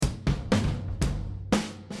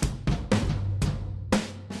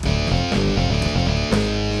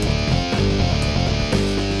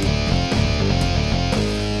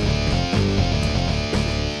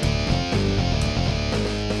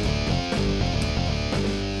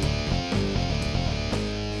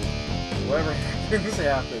whenever this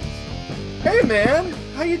happens. Hey man,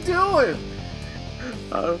 how you doing?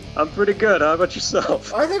 I'm pretty good. How about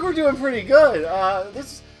yourself? I think we're doing pretty good.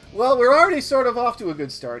 Well, we're already sort of off to a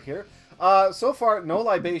good start here. So far, no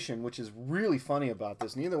libation, which is really funny about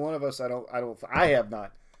this. Neither one of us, I have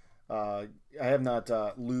not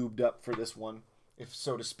lubed up for this one, if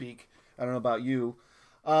so to speak. I don't know about you.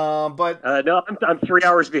 But No, I'm 3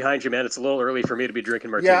 hours behind you, man. It's a little early for me to be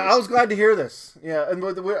drinking martinis. yeah, I was glad to hear this. Yeah, and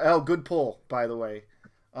good pull, by the way.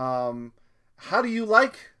 How do you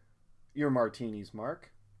like your martinis,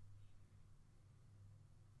 Mark?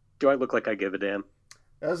 Do I look like I give a damn?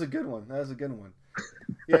 That was a good one.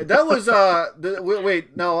 Yeah, that was that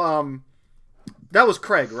was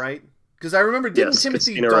Craig, right? Because I remember Yes,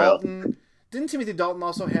 Casino Royale. Didn't Timothy Dalton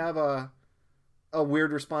also have a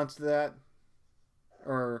weird response to that?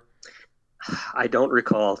 Or I don't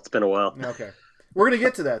recall. It's been a while. okay, we're gonna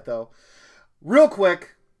get to that though. Real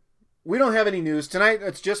quick, we don't have any news tonight.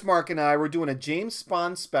 It's just Mark and I. We're doing a James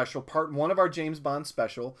Bond special, part 1 of our James Bond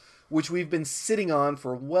special, which we've been sitting on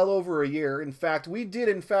for well over a year. In fact,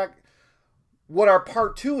 what our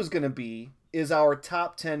part 2 is going to be is our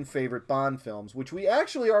top 10 favorite Bond films, which we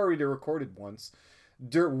actually already recorded once,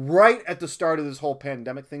 right at the start of this whole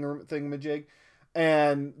pandemic thingamajig.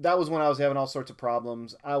 And that was when I was having all sorts of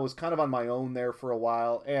problems. I was kind of on my own there for a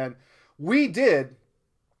while. And we did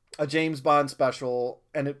a James Bond special,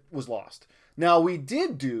 and it was lost. Now, we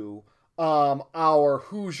did do our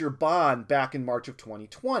Who's Your Bond back in March of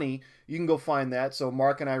 2020. You can go find that. So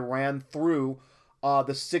Mark and I ran through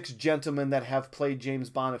the 6 gentlemen that have played James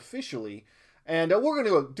Bond officially. And we're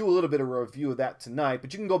going to do a little bit of a review of that tonight.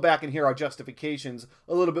 But you can go back and hear our justifications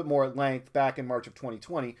a little bit more at length back in March of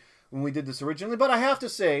 2020 when we did this originally. But I have to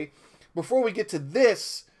say, before we get to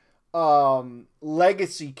this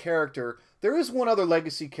legacy character, there is one other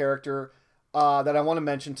legacy character that I want to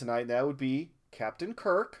mention tonight. And that would be Captain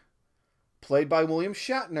Kirk, played by William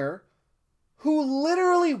Shatner, who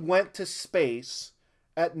literally went to space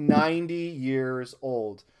at 90 years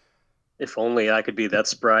old. If only I could be that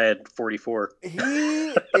spry at 44.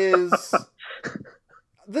 He is...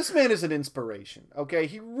 This man is an inspiration, okay?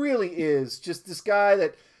 He really is. Just this guy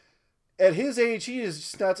that, at his age, he is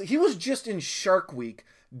just not... He was just in Shark Week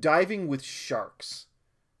diving with sharks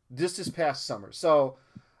just this past summer. So,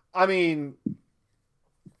 I mean,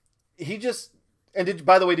 he just... And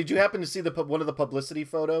by the way, did you happen to see one of the publicity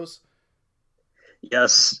photos?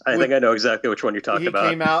 Yes, I think I know exactly which one you're talking about.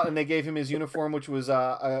 He came out and they gave him his uniform, which was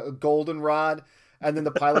a goldenrod, and then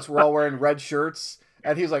the pilots were all wearing red shirts,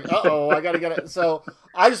 and he was like, "Uh-oh, I gotta get it." So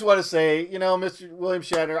I just want to say, Mr. William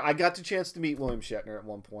Shatner, I got the chance to meet William Shatner at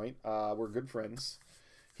one point. We're good friends.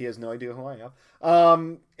 He has no idea who I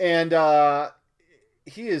am, and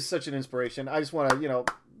he is such an inspiration. I just want to,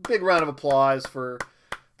 big round of applause for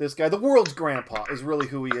this guy. The world's grandpa is really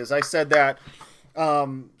who he is. I said that.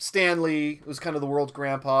 Stanley was kind of the world's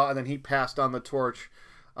grandpa, and then he passed on the torch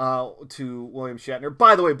to William Shatner.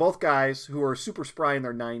 By the way, both guys who are super spry in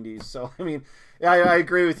their 90s. So, I mean, I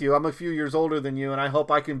agree with you. I'm a few years older than you, and I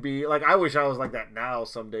hope I can be, I wish I was like that now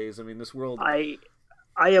some days. I mean, this world... I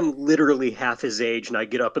am literally half his age, and I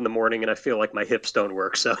get up in the morning, and I feel like my hips don't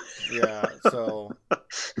work, so... Yeah, so...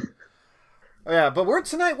 Yeah, but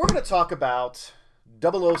tonight we're going to talk about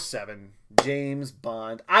 007... James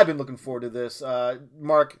Bond. I've been looking forward to this.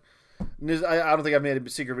 Mark, I don't think I've made a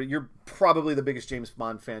secret, but you're probably the biggest James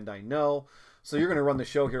Bond fan I know. So you're going to run the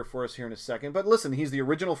show here for us here in a second. But listen, he's the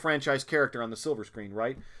original franchise character on the silver screen,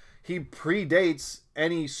 right? He predates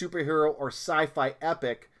any superhero or sci-fi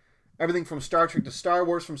epic. Everything from Star Trek to Star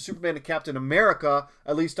Wars, from Superman to Captain America,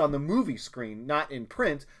 at least on the movie screen. Not in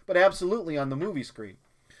print, but absolutely on the movie screen.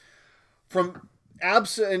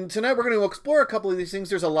 And tonight we're going to explore a couple of these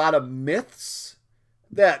things. There's a lot of myths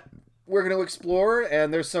that we're going to explore,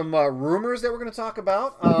 and there's some rumors that we're going to talk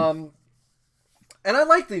about. And I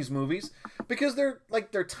like these movies because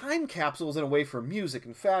they're time capsules in a way for music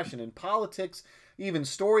and fashion and politics, even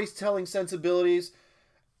storytelling sensibilities.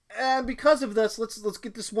 And because of this, let's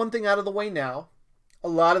get this one thing out of the way now. A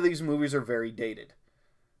lot of these movies are very dated.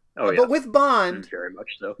 Oh, yeah. But with Bond, very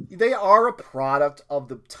much so. They are a product of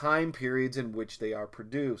the time periods in which they are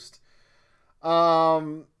produced.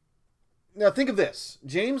 Now think of this.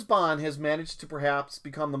 James Bond has managed to perhaps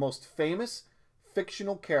become the most famous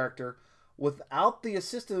fictional character without the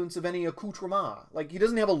assistance of any accoutrement. He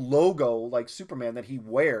doesn't have a logo like Superman that he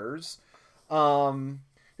wears. He doesn't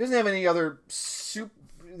have any other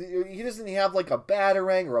he doesn't have a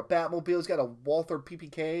Batarang or a Batmobile. He's got a Walther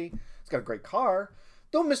PPK. He's got a great car.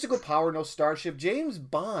 No mystical power, no starship. James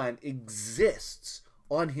Bond exists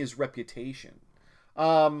on his reputation.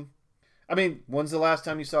 I mean, when's the last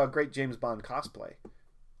time you saw a great James Bond cosplay?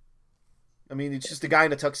 I mean, it's just a guy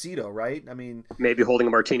in a tuxedo, right? I mean, maybe holding a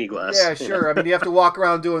martini glass. yeah, sure. I mean, you have to walk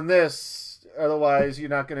around doing this, otherwise you're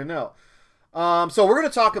not going to know. So we're going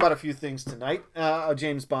to talk about a few things tonight.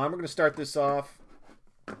 James Bond. We're going to start this off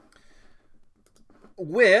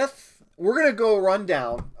with, we're going to go run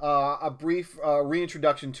down a brief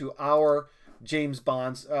reintroduction to our James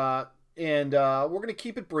Bonds, and we're going to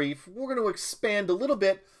keep it brief. We're going to expand a little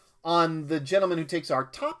bit on the gentleman who takes our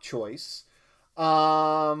top choice.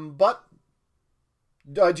 But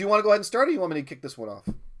do you want to go ahead and start, or do you want me to kick this one off?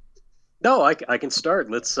 No, I can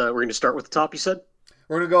start. Let's. We're going to start with the top. You said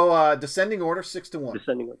we're going to go descending order, 6-1.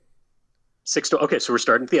 Descending order. 6 to. Okay, so we're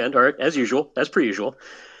starting at the end. All right, as usual, as per usual.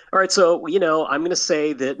 All right, so I'm going to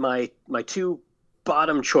say that my two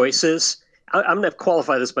bottom choices. I'm going to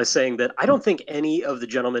qualify this by saying that I don't think any of the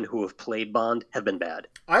gentlemen who have played Bond have been bad.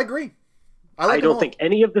 I agree. I don't think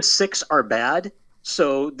any of the 6 are bad.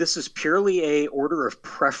 So this is purely a order of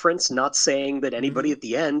preference, not saying that anybody at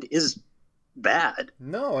the end is bad.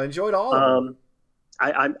 No, I enjoyed all of them.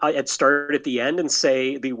 I'd start at the end and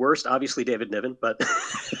say the worst, obviously David Niven, but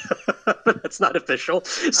but that's not official.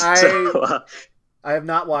 I have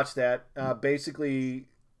not watched that. Basically,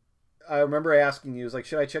 I remember asking you,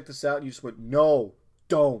 should I check this out? And you just went, no,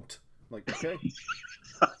 don't. I'm like, okay.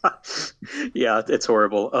 Yeah, it's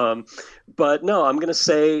horrible. But no, I'm going to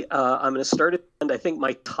say I'm going to start at the end. I think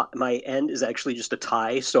my end is actually just a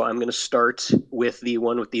tie, so I'm going to start with the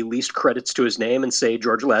one with the least credits to his name and say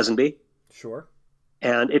George Lazenby. Sure.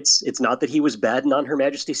 And it's not that he was bad on Her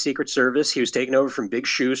Majesty's Secret Service. He was taken over from big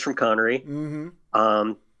shoes from Connery.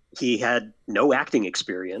 Mm-hmm. He had no acting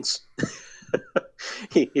experience.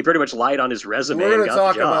 he pretty much lied on his resume. We're going to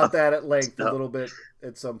talk about that at length a little bit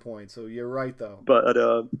at some point. So you're right, though. But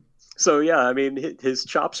so yeah, I mean, his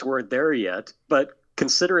chops weren't there yet. But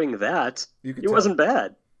considering that, it wasn't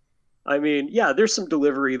bad. I mean, yeah, there's some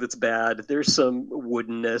delivery that's bad. There's some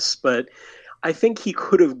woodenness, but I think he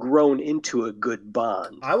could have grown into a good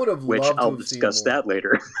Bond. I would have which loved I'll to have discuss that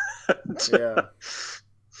later. Yeah.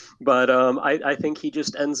 But I think he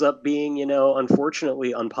just ends up being,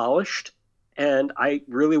 unfortunately unpolished. And I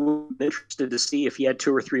really would be interested to see if he had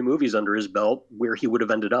 2 or 3 movies under his belt where he would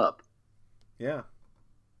have ended up. Yeah.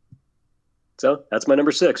 So that's my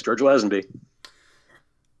number 6, George Lazenby.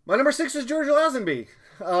 My number 6 is George Lazenby.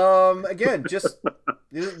 Again, just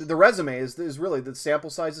the resume is really, the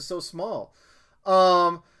sample size is so small.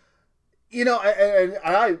 I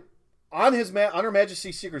on Her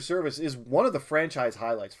Majesty's Secret Service is one of the franchise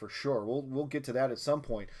highlights for sure. We'll get to that at some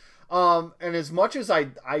point. And as much as I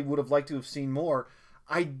would have liked to have seen more,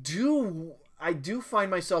 I do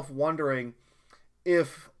find myself wondering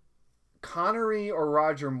if Connery or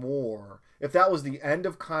Roger Moore, if that was the end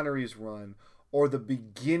of Connery's run or the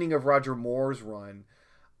beginning of Roger Moore's run.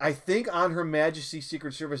 I think On Her Majesty's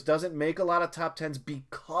Secret Service doesn't make a lot of top 10s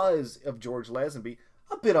because of George Lazenby.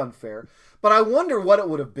 A bit unfair. But I wonder what it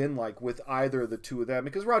would have been like with either of the two of them,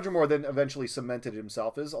 because Roger Moore then eventually cemented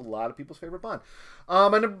himself as a lot of people's favorite Bond.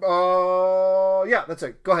 Yeah, that's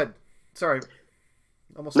it. Go ahead. Sorry.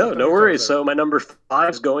 No worries. So my number 5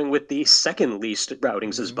 is going with the second least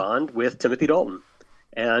routings as Bond, with Timothy Dalton.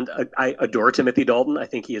 And I adore Timothy Dalton. I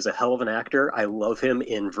think he is a hell of an actor. I love him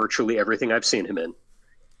in virtually everything I've seen him in.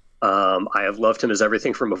 I have loved him as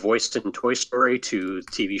everything from a voice in Toy Story to the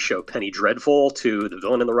TV show Penny Dreadful to the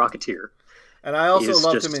villain in The Rocketeer. And I also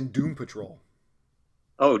loved him in Doom Patrol.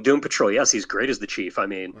 Oh, Doom Patrol. Yes, he's great as the Chief. I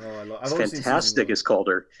mean, he's fantastic as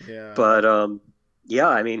Calder. Yeah. But, yeah,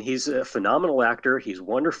 I mean, he's a phenomenal actor. He's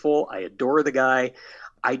wonderful. I adore the guy.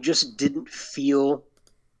 I just didn't feel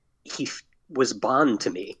he was Bond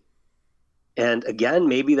to me. And again,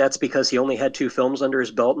 maybe that's because he only had 2 films under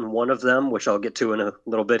his belt, and one of them, which I'll get to in a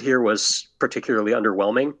little bit here, was particularly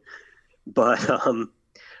underwhelming. But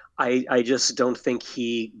I just don't think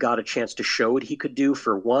he got a chance to show what he could do,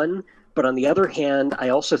 for one. But on the other hand, I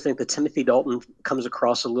also think that Timothy Dalton comes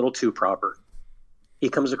across a little too proper. He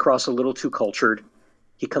comes across a little too cultured.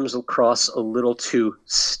 He comes across a little too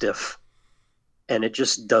stiff. And it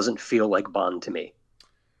just doesn't feel like Bond to me.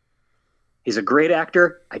 He's a great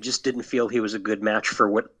actor. I just didn't feel he was a good match for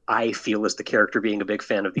what I feel is the character, being a big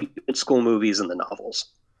fan of the school movies and the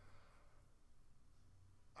novels.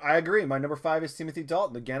 I agree. My number 5 is Timothy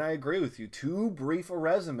Dalton. Again, I agree with you. Too brief a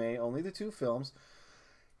resume, only the 2 films.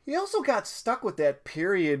 He also got stuck with that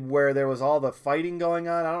period where there was all the fighting going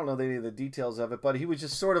on. I don't know any of the details of it, but he was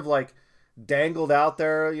just sort of like dangled out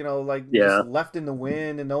there, just left in the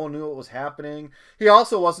wind, and no one knew what was happening. He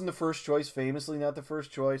also wasn't the first choice, famously not the first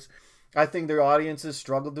choice. I think their audiences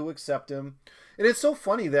struggled to accept him. And it's so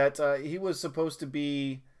funny that he was supposed to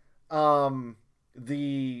be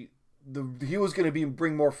the he was going to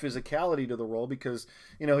bring more physicality to the role because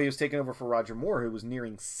he was taking over for Roger Moore, who was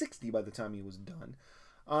nearing 60 by the time he was done.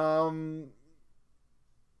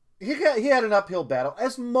 He had an uphill battle,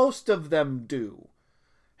 as most of them do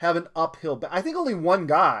have an uphill battle. I think only one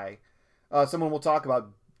guy, someone we'll talk about,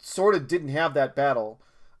 sort of didn't have that battle.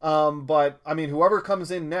 But I mean, whoever comes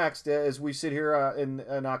in next, as we sit here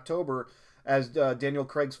in October, as Daniel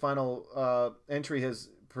Craig's final entry has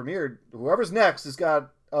premiered, whoever's next has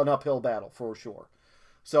got an uphill battle for sure.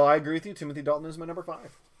 So I agree with you. Timothy Dalton is my number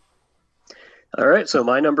 5. All right, so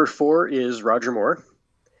my number 4 is Roger Moore.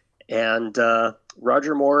 And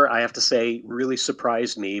Roger Moore, I have to say, really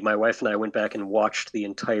surprised me. My wife and I went back and watched the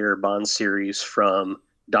entire Bond series from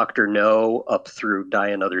Dr. No up through Die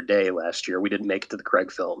Another Day last year. We didn't make it to the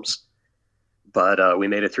Craig films, but we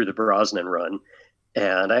made it through the Brosnan run.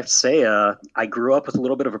 And I have to say, I grew up with a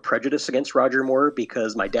little bit of a prejudice against Roger Moore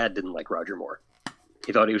because my dad didn't like Roger Moore.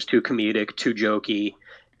 He thought he was too comedic, too jokey.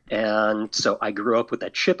 And so I grew up with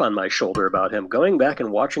that chip on my shoulder about him. Going back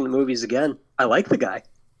and watching the movies again, I like the guy.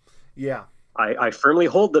 Yeah. I firmly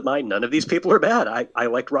hold that none of these people are bad. I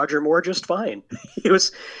liked Roger Moore just fine. He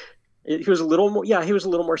was a little more, he was a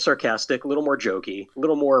little more sarcastic, a little more jokey, a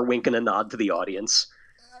little more wink and a nod to the audience.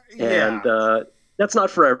 Yeah. And that's not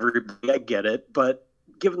for everybody. I get it. But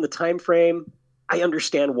given the time frame, I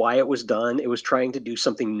understand why it was done. It was trying to do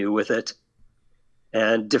something new with it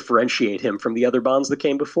and differentiate him from the other Bonds that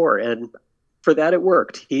came before. And for that, it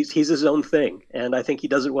worked. He's his own thing, and I think he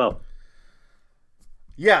does it well.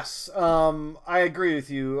 Yes, I agree with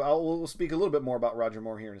you. We'll speak a little bit more about Roger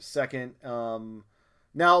Moore here in a second.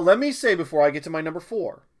 Now, let me say before I get to my number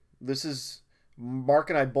 4, this is Mark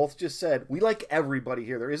and I both just said, we like everybody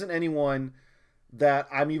here. There isn't anyone that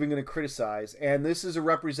I'm even going to criticize, and this is a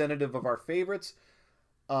representative of our favorites.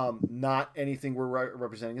 Not anything we're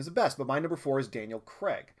representing as the best, but my number 4 is Daniel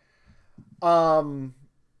Craig. Again,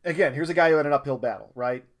 here's a guy who had an uphill battle,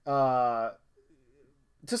 right? To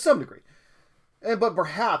some degree. But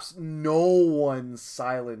perhaps no one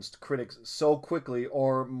silenced critics so quickly,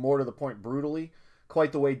 or more to the point, brutally,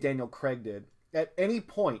 quite the way Daniel Craig did. At any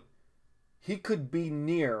point, he could be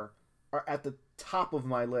near or at the top of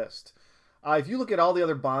my list. If you look at all the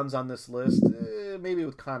other Bonds on this list, maybe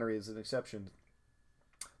with Connery as an exception,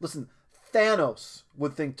 listen, Thanos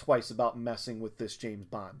would think twice about messing with this James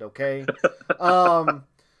Bond, okay?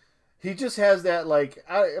 He just has that, like,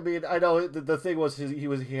 I mean, I know the thing was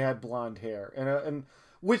he had blonde hair, and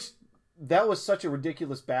which that was such a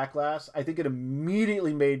ridiculous backlash. I think it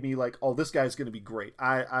immediately made me like, oh, this guy's going to be great.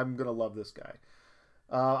 I'm going to love this guy.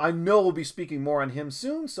 I know we'll be speaking more on him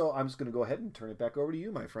soon, so I'm just going to go ahead and turn it back over to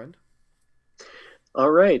you, my friend. All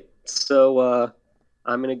right, so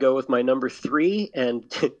I'm going to go with my number 3, and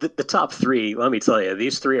the top 3, let me tell you,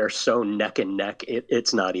 these 3 are so neck and neck,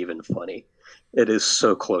 it's not even funny. It is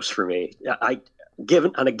so close for me. On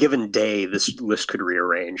a given day, this list could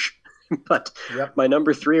rearrange. But Yep. My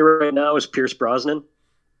number 3 right now is Pierce Brosnan.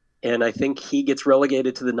 And I think he gets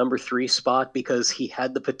relegated to the number 3 spot because he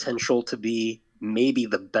had the potential to be maybe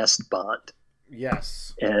the best Bond.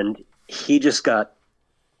 Yes. And he just got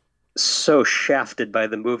so shafted by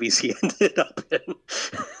the movies he ended up in.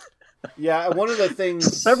 Yeah, one of the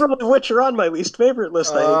things... Several of which are on my least favorite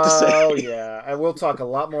list, I hate to say. Oh, yeah. I will talk a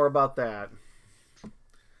lot more about that.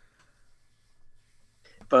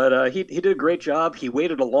 But he did a great job. He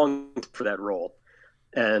waited a long time for that role.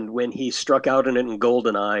 And when he struck out in it in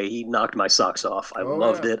GoldenEye, he knocked my socks off. I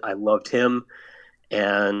loved it. I loved him.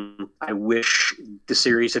 And I wish the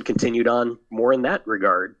series had continued on more in that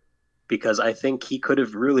regard, because I think he could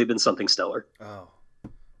have really been something stellar. Oh,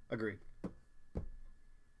 agreed.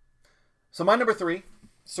 So my number 3,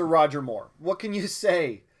 Sir Roger Moore. What can you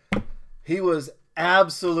say? He was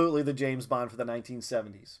absolutely the James Bond for the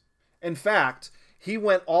 1970s. In fact, he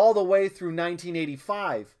went all the way through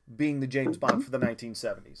 1985 being the James Bond for the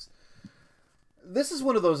 1970s. This is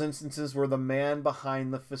one of those instances where the man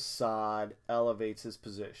behind the facade elevates his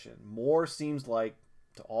position. Moore seems like,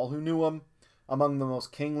 to all who knew him, among the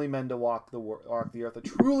most kingly men to walk the earth. A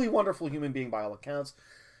truly wonderful human being by all accounts.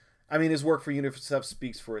 I mean, his work for UNICEF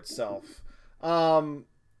speaks for itself. And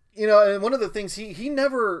one of the things he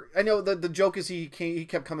never, I know the joke is he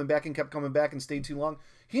kept coming back and stayed too long.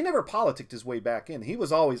 He never politicked his way back in. He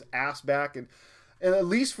was always asked back, and at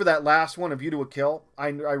least for that last one, A View to a Kill, I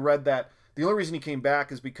read that the only reason he came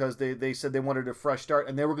back is because they said they wanted a fresh start,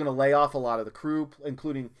 and they were going to lay off a lot of the crew,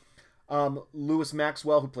 including Lewis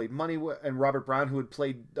Maxwell, who played Money, and Robert Brown, who had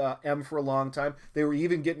played M for a long time. They were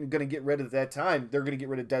even going to get rid of, at that time, they're going to get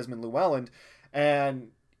rid of Desmond Llewellyn, and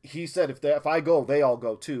he said, if I go, they all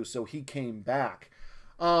go too, so he came back.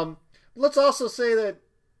 Let's also say that,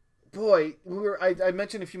 boy, I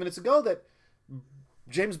mentioned a few minutes ago that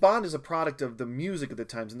James Bond is a product of the music of the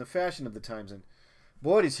times and the fashion of the times, and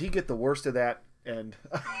boy, does he get the worst of that. And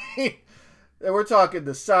we're talking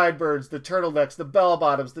the sideburns, the turtlenecks, the bell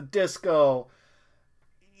bottoms, the disco,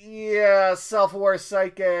 yeah, self-aware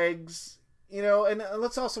sight gags, and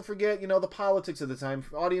let's also forget, the politics of the time.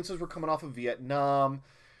 Audiences were coming off of Vietnam.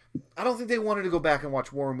 I don't think they wanted to go back and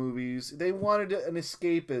watch war movies. They wanted an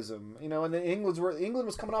escapism, and England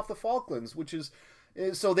was coming off the Falklands, which is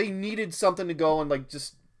so they needed something to go and like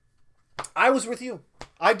just. I was with you.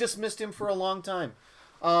 I dismissed him for a long time,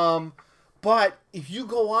 but if you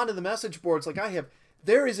go onto the message boards like I have,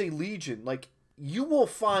 there is a legion. Like you will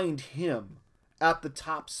find him at the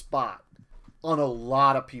top spot on a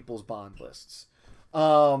lot of people's Bond lists.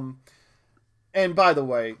 And by the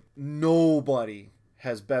way, nobody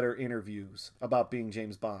has better interviews about being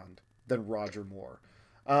James Bond than Roger Moore.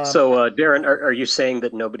 So, Darren, are you saying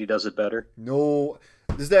that nobody does it better? No,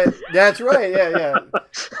 that's right. Yeah.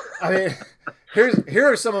 I mean,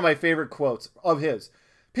 here are some of my favorite quotes of his.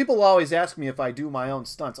 People always ask me if I do my own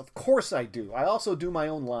stunts. Of course I do. I also do my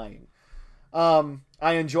own lying.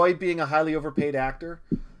 I enjoy being a highly overpaid actor.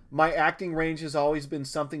 My acting range has always been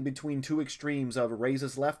something between two extremes of raise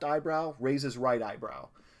his left eyebrow, raise his right eyebrow.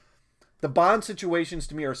 The Bond situations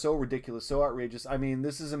to me are so ridiculous, so outrageous. I mean,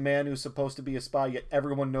 this is a man who's supposed to be a spy, yet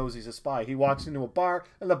everyone knows he's a spy. He walks into a bar,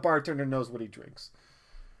 and the bartender knows what he drinks.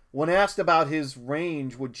 When asked about his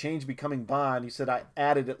range would change becoming Bond, he said, I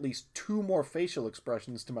added at least 2 more facial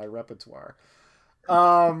expressions to my repertoire.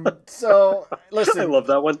 So, listen. I love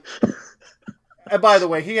that one. And by the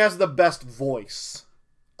way, he has the best voice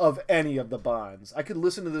of any of the Bonds. I could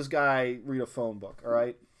listen to this guy read a phone book, all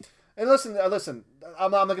right? And listen,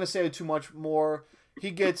 I'm not going to say too much more. He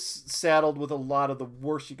gets saddled with a lot of the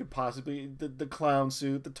worst you could possibly, the clown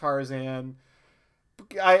suit, the Tarzan.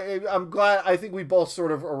 I'm glad, I think we both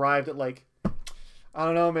sort of arrived at like, I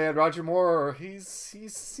don't know, man, Roger Moore,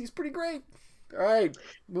 he's pretty great. All right,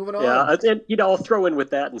 moving on. Yeah, and I'll throw in with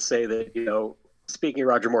that and say that, speaking of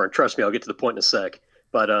Roger Moore, and trust me, I'll get to the point in a sec.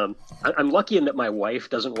 But I'm lucky in that my wife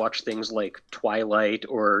doesn't watch things like Twilight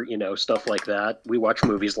or, stuff like that. We watch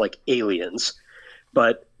movies like Aliens.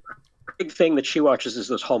 But the big thing that she watches is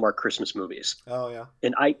those Hallmark Christmas movies. Oh, yeah.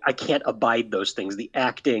 And I can't abide those things. The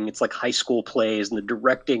acting, it's like high school plays, and the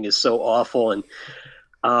directing is so awful.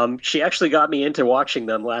 And she actually got me into watching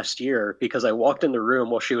them last year because I walked in the room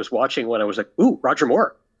while she was watching one. I was like, ooh, Roger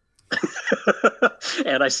Moore.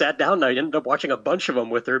 And I sat down and I ended up watching a bunch of them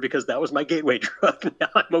with her because that was my gateway drug. Now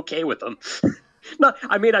I'm okay with them.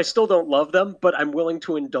 I still don't love them, but I'm willing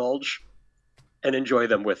to indulge and enjoy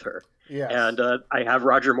them with her. Yes. And I have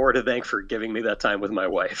Roger Moore to thank for giving me that time with my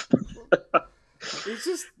wife. It's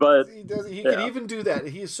just, but he can even do that.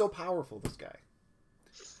 He is so powerful, this guy.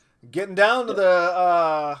 Getting down to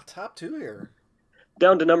the top 2 here.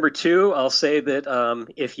 Down to number 2, I'll say that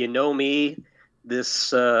if you know me,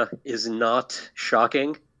 this is not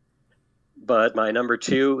shocking, but my number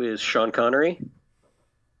 2 is Sean Connery.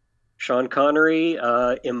 Sean Connery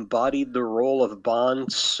embodied the role of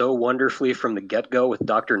Bond so wonderfully from the get-go with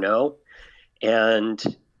Dr. No, and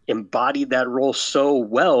embodied that role so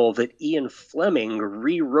well that Ian Fleming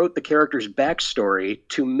rewrote the character's backstory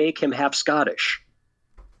to make him half Scottish.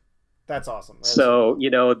 That's awesome. So,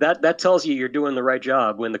 that tells you you're doing the right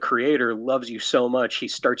job. When the creator loves you so much, he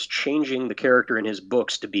starts changing the character in his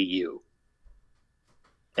books to be you.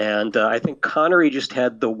 And I think Connery just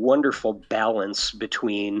had the wonderful balance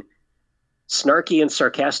between snarky and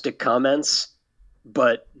sarcastic comments,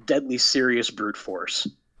 but deadly serious brute force.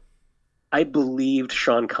 I believed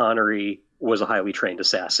Sean Connery was a highly trained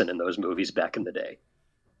assassin in those movies back in the day.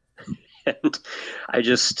 And I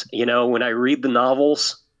just, when I read the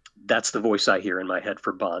novels, that's the voice I hear in my head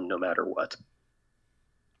for Bond, no matter what.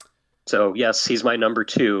 So, yes, he's my number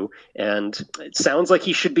 2, and it sounds like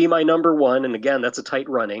he should be my number 1. And again, that's a tight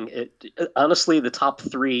running. Honestly, the top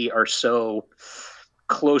 3 are so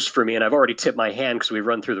close for me, and I've already tipped my hand because we've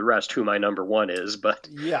run through the rest who my number 1 is. But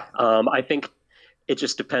yeah, I think it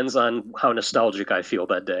just depends on how nostalgic I feel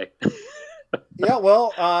that day. Yeah,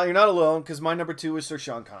 well, you're not alone because my number 2 is Sir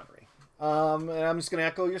Sean Connery. And I'm just going to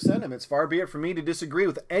echo your sentiments. Far be it from me to disagree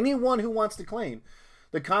with anyone who wants to claim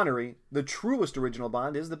that Connery, the truest original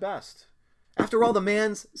Bond, is the best. After all, the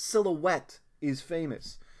man's silhouette is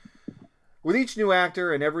famous. With each new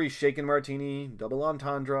actor and every shaken martini, double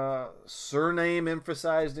entendre, surname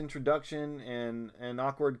emphasized introduction, and an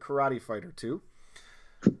awkward karate fighter too.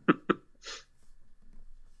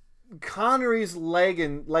 Connery's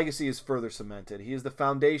legacy is further cemented. He is the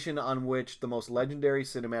foundation on which the most legendary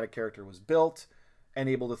cinematic character was built. and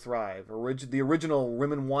able to thrive. The original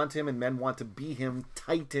women want him and men want to be him,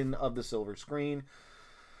 titan of the silver screen.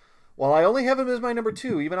 While I only have him as my number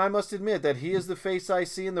 2, even I must admit that he is the face I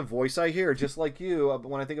see and the voice I hear, just like you,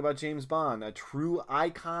 when I think about James Bond. A true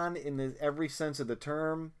icon in every sense of the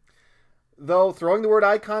term. Though throwing the word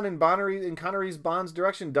icon in Connery's Bond's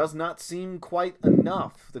direction does not seem quite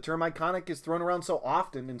enough. The term iconic is thrown around so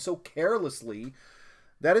often and so carelessly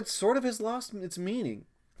that it sort of has lost its meaning.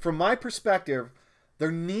 From my perspective,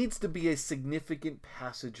 there needs to be a significant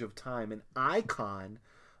passage of time. An icon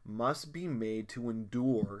must be made to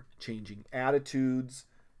endure changing attitudes,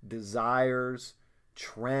 desires,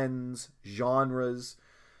 trends, genres.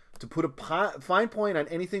 To put a fine point on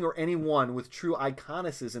anything or anyone with true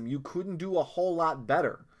iconicism, you couldn't do a whole lot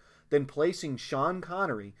better than placing Sean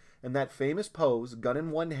Connery in that famous pose, gun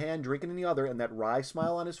in one hand, drinking in the other, and that wry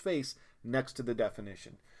smile on his face next to the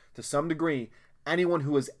definition. To some degree, anyone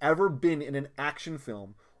who has ever been in an action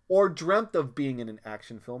film or dreamt of being in an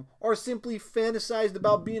action film or simply fantasized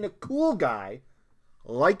about being a cool guy,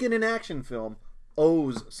 like in an action film,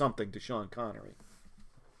 owes something to Sean Connery.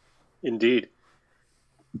 Indeed.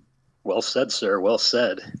 Well said, sir. Well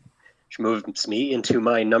said. Which moves me into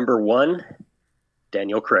my number 1,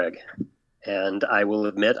 Daniel Craig. And I will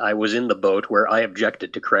admit I was in the boat where I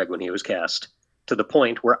objected to Craig when he was cast, to the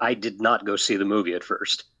point where I did not go see the movie at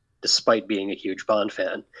first, despite being a huge Bond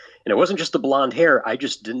fan. And it wasn't just the blonde hair. I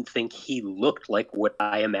just didn't think he looked like what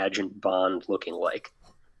I imagined Bond looking like,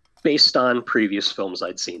 based on previous films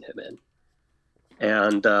I'd seen him in.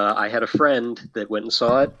 And I had a friend that went and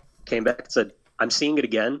saw it, came back and said, I'm seeing it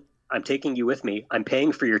again. I'm taking you with me. I'm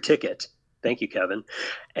paying for your ticket. Thank you, Kevin.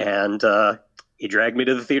 And he dragged me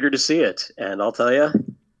to the theater to see it. And I'll tell you,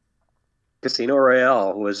 Casino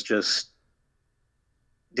Royale was just...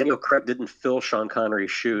 Daniel Craig didn't fill Sean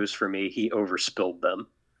Connery's shoes for me. He overspilled them.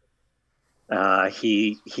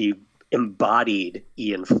 He embodied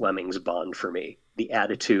Ian Fleming's Bond for me. The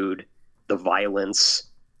attitude, the violence,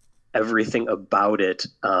 everything about it.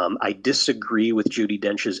 I disagree with Judi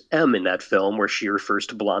Dench's M in that film, where she refers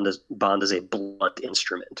to Bond as a blunt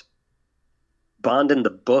instrument. Bond in the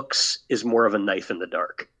books is more of a knife in the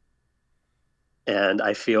dark. And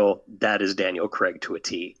I feel that is Daniel Craig to a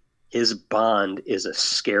T. His Bond is a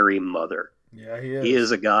scary mother. Yeah, he is. He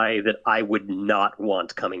is a guy that I would not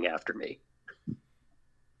want coming after me.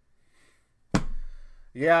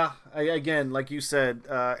 Yeah, again, like you said,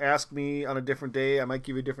 ask me on a different day, I might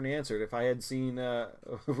give you a different answer. If I had seen,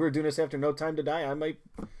 if we were doing this after No Time to Die,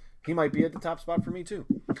 he might be at the top spot for me too.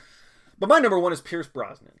 But my number 1 is Pierce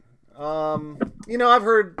Brosnan. I've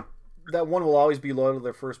heard that one will always be loyal to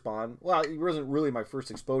their first Bond. Well, it wasn't really my first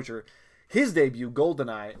exposure. His debut,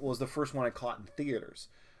 GoldenEye, was the first one I caught in theaters.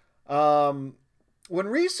 When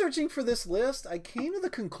researching for this list, I came to the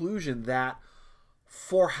conclusion that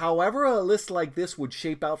for however a list like this would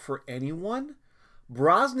shape out for anyone,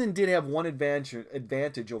 Brosnan did have one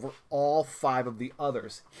advantage over all 5 of the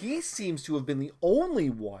others. He seems to have been the only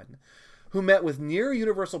one who met with near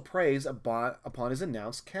universal praise upon his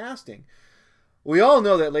announced casting. We all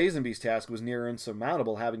know that Lazenby's task was near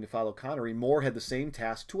insurmountable, having to follow Connery. Moore had the same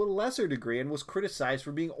task to a lesser degree and was criticized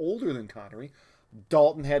for being older than Connery.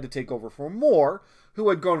 Dalton had to take over for Moore, who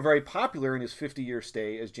had grown very popular in his 50-year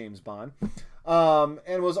stay as James Bond,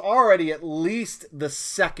 and was already at least the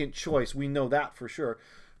second choice. We know that for sure.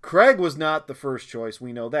 Craig was not the first choice.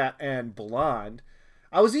 We know that. And blonde.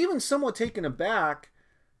 I was even somewhat taken aback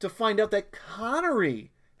to find out that Connery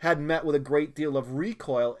had met with a great deal of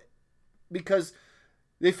recoil, because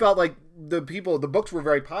they felt like the books were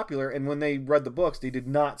very popular, and when they read the books, they did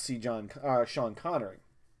not see Sean Connery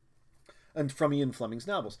and from Ian Fleming's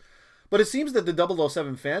novels. But it seems that the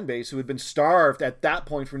 007 fan base, who had been starved at that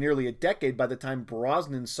point for nearly a decade by the time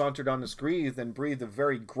Brosnan sauntered on the screen and breathed a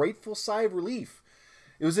very grateful sigh of relief.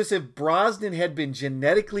 It was as if Brosnan had been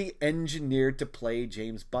genetically engineered to play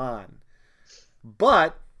James Bond.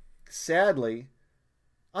 But, sadly,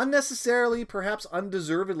 unnecessarily, perhaps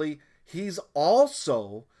undeservedly, he's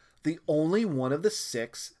also the only one of the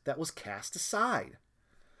 6 that was cast aside.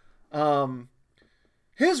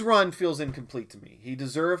 His run feels incomplete to me. He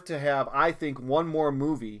deserved to have, I think, one more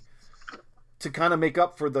movie to kind of make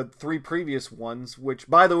up for the 3 previous ones, which,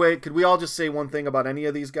 by the way, could we all just say one thing about any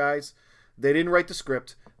of these guys? They didn't write the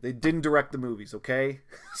script. They didn't direct the movies, okay?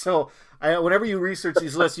 So whenever you research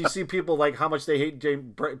these lists, you see people like how much they hate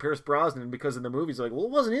Pierce Brosnan because of the movies. They're like, well,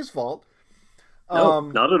 it wasn't his fault. No,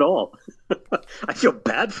 not at all. I feel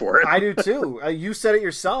bad for it. I do too. You said it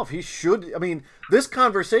yourself. He should. I mean, this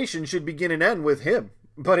conversation should begin and end with him,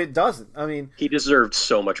 but it doesn't. I mean, he deserved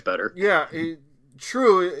so much better. Yeah,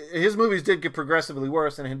 True, his movies did get progressively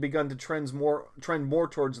worse and had begun to trend more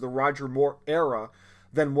towards the Roger Moore era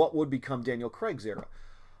than what would become Daniel Craig's era.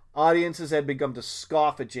 Audiences had begun to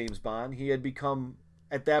scoff at James Bond. He had become,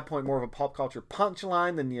 at that point, more of a pop culture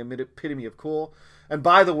punchline than the epitome of cool. And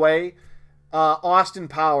by the way, Austin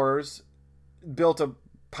Powers built a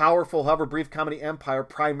powerful, however brief, comedy empire,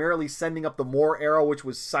 primarily sending up the Moore era, which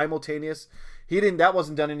was simultaneous. That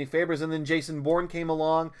wasn't done any favors. And then Jason Bourne came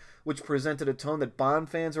along, which presented a tone that Bond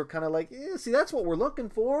fans were kind of like, see, that's what we're looking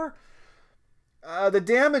for. The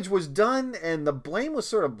damage was done, and the blame was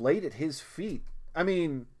sort of laid at his feet. I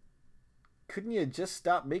mean, couldn't you just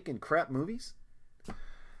stop making crap movies?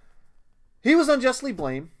 He was unjustly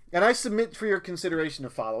blamed, and I submit for your consideration the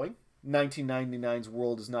following. 1999's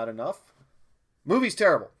World Is Not Enough. Movie's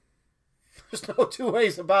terrible. There's no two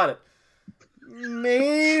ways about it.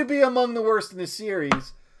 Maybe among the worst in the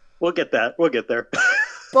series. We'll get that. We'll get there.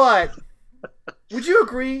 But would you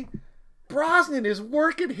agree? Brosnan is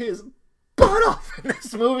working his butt off in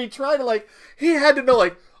this movie, trying to he had to know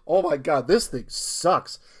oh my God, this thing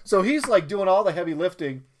sucks. So he's doing all the heavy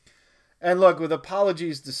lifting. And look, with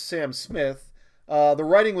apologies to Sam Smith, the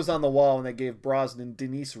writing was on the wall when they gave Brosnan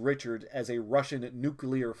Denise Richards as a Russian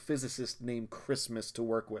nuclear physicist named Christmas to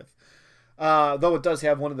work with. Though it does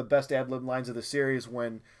have one of the best ad-lib lines of the series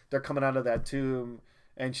when they're coming out of that tomb,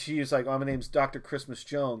 and she's like, my name's Dr. Christmas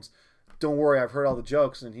Jones. Don't worry, I've heard all the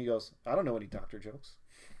jokes. And he goes, I don't know any doctor jokes.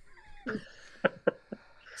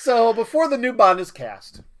 So before the new Bond is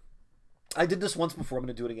cast, I did this once before, I'm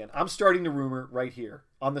going to do it again. I'm starting the rumor right here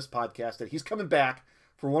on this podcast that he's coming back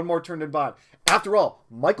for one more turn in Bond. After all,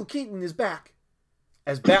 Michael Keaton is back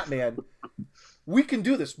as Batman. We can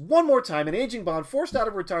do this one more time. An aging Bond, forced out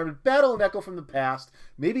of retirement, battle an echo from the past.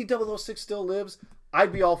 Maybe 006 still lives.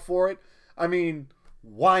 I'd be all for it. I mean,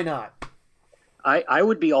 why not? I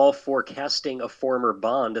would be all for casting a former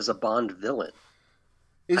Bond as a Bond villain.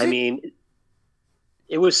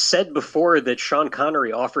 It was said before that Sean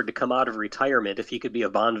Connery offered to come out of retirement if he could be a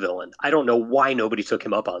Bond villain. I don't know why nobody took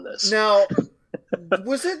him up on this. Now,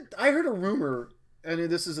 I heard a rumor, and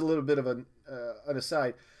this is a little bit of an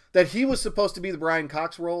aside, that he was supposed to be the Brian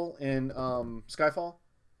Cox role in Skyfall?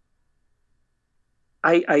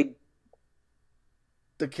 The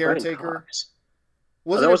caretaker?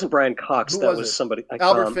 That wasn't Brian Cox. That was somebody.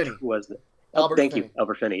 Albert Finney. Who was it? Thank you,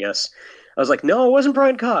 Albert Finney, yes. I was like, no, it wasn't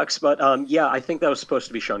Brian Cox. But yeah, I think that was supposed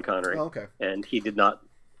to be Sean Connery. Oh, okay. And he did not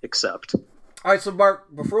accept. All right, so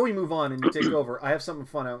Mark, before we move on and you take over, I have something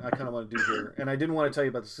fun I kind of want to do here. And I didn't want to tell you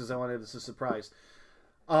about this because I wanted this a surprise.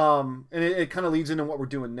 And it kind of leads into what we're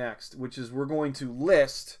doing next, which is we're going to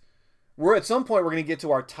list... At some point, we're going to get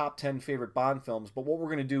to our top 10 favorite Bond films. But what we're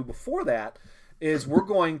going to do before that is we're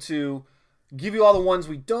going to give you all the ones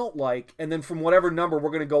we don't like, and then from whatever number, we're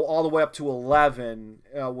going to go all the way up to 11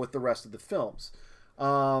 with the rest of the films.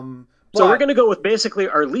 So we're going to go with basically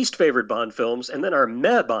our least favorite Bond films, and then our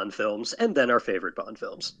meh Bond films, and then our favorite Bond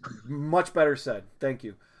films. Much better said. Thank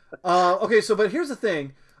you. Okay, but here's the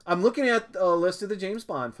thing. I'm looking at a list of the James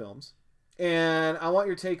Bond films, and I want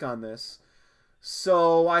your take on this.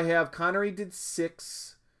 So I have Connery did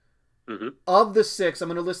 6. Mm-hmm. Of the 6, I'm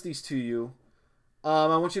going to list these to you.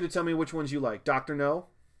 I want you to tell me which ones you like. Dr. No?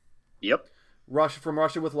 Yep. From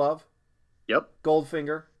Russia with Love? Yep.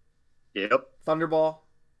 Goldfinger? Yep. Thunderball?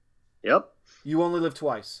 Yep. You Only Live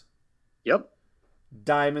Twice? Yep.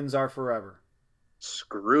 Diamonds Are Forever?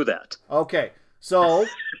 Screw that. Okay, so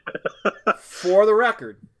for the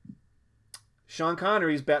record, Sean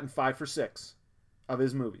Connery's batting 5 for 6 of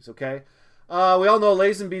his movies, okay? We all know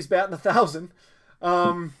Lazenby's batting 1,000.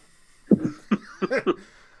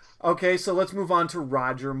 Okay, so let's move on to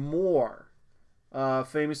Roger Moore.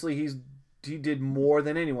 Famously, he did more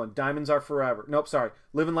than anyone. Diamonds Are Forever. Nope, sorry.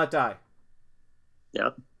 Live and Let Die. Yeah.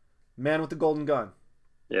 Man with the Golden Gun.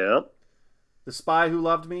 Yep. The Spy Who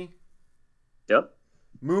Loved Me. Yep.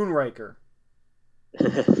 Moonraker.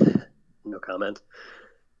 No comment.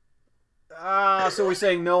 So we're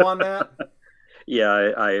saying no on that?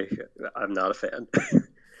 Yeah, I'm not a fan.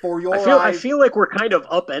 For your I feel like we're kind of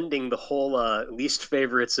upending the whole least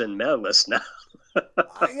favorites and meh list now.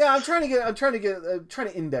 Yeah, I'm trying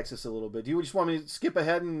to index this a little bit. Do you just want me to skip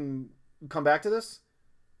ahead and come back to this?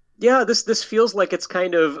 Yeah, this feels like it's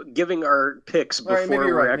kind of giving our picks before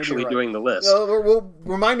we're actually doing the list. Well,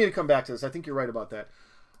 remind me to come back to this. I think you're right about that.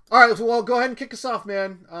 All right, well, go ahead and kick us off,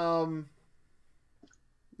 man.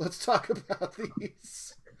 Let's talk about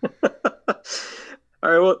these. All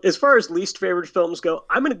right, well, as far as least favorite films go,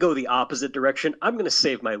 I'm going to go the opposite direction. I'm going to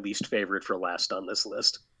save my least favorite for last on this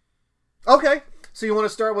list. Okay, so you want to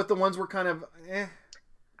start with the ones we're kind of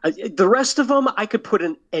The rest of them I could put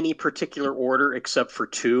in any particular order except for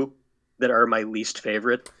two that are my least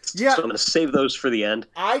favorite. Yeah, So I'm going to save those for the end,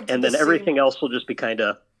 I did and the then same. everything else will just be kind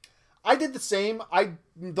of. I did the same.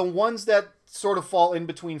 The ones that sort of fall in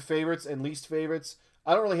between favorites and least favorites,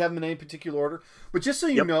 I don't really have them in any particular order. But just so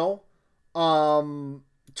you Yep. know,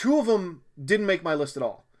 two of them didn't make my list at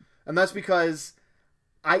all, and that's because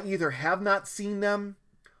I either have not seen them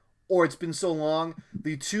or it's been so long.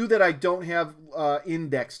 The two that I don't have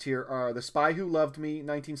indexed here are The Spy Who Loved Me,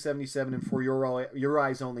 1977, and For Your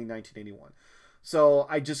Eyes Only, 1981. So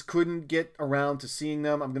I just couldn't get around to seeing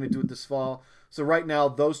them. I'm going to do it this fall. So right now,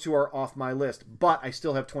 those two are off my list, but I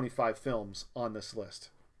still have 25 films on this list.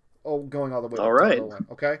 Oh, going all the way All up to right. number one.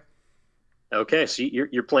 Okay. Okay. So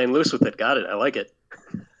you're playing loose with it. Got it. I like it.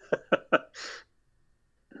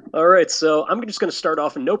 All right. So I'm just going to start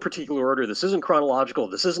off in no particular order. This isn't chronological.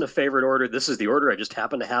 This isn't a favorite order. This is the order. I just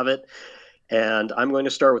happen to have it. And I'm going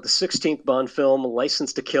to start with the 16th Bond film,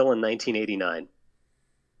 License to Kill, in 1989.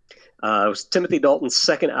 It was Timothy Dalton's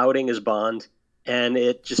second outing as Bond, and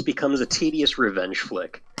it just becomes a tedious revenge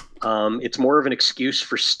flick. It's more of an excuse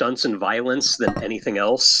for stunts and violence than anything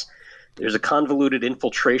else. There's a convoluted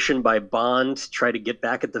infiltration by Bond to try to get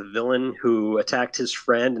back at the villain who attacked his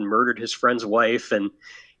friend and murdered his friend's wife, and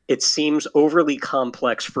it seems overly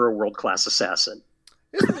complex for a world-class assassin.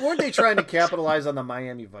 Weren't they trying to capitalize on the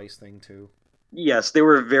Miami Vice thing too? Yes, they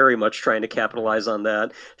were very much trying to capitalize on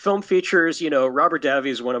that. Film features, Robert Davi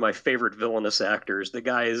is one of my favorite villainous actors. The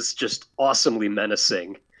guy is just awesomely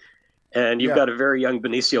menacing. And you've Yeah. got a very young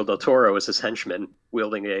Benicio del Toro as his henchman,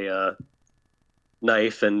 wielding a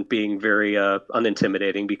knife and being very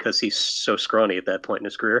unintimidating because he's so scrawny at that point in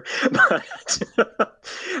his career. But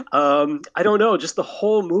I don't know, just the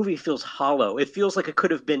whole movie feels hollow. It feels like it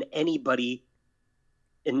could have been anybody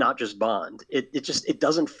and not just Bond. It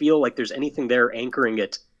doesn't feel like there's anything there anchoring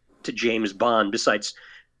it to James Bond besides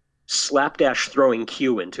slapdash throwing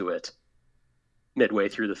Q into it midway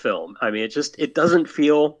through the film. I mean, it doesn't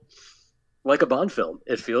feel like a Bond film.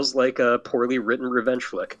 It feels like a poorly written revenge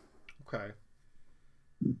flick. Okay.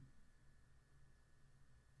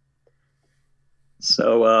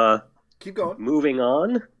 So Keep going. moving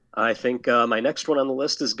on, I think my next one on the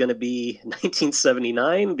list is going to be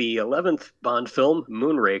 1979, the 11th Bond film,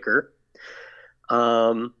 Moonraker.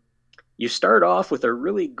 You start off with a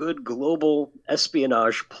really good global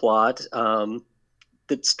espionage plot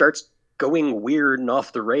that starts going weird and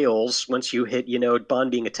off the rails once you hit,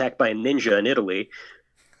 Bond being attacked by a ninja in Italy.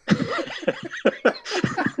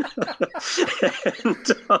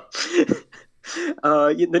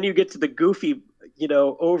 And then you get to the goofy,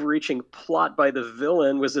 overreaching plot by the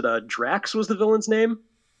villain. Was it Drax was the villain's name?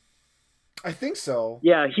 I think so.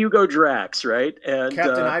 Yeah, Hugo Drax, right? And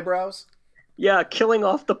Captain Eyebrows? yeah, killing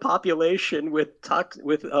off the population with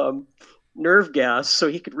nerve gas so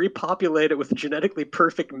he could repopulate it with a genetically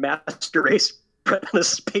perfect master race bred on a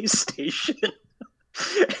space station.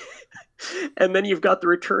 And then you've got the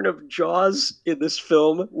return of Jaws in this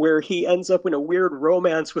film, where he ends up in a weird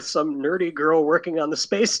romance with some nerdy girl working on the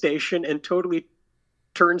space station and totally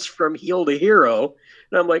turns from heel to hero.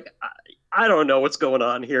 And I'm like, I don't know what's going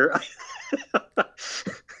on here.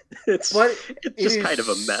 it's just kind of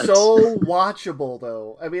a mess. So watchable,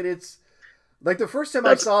 though. I mean, it's like the first time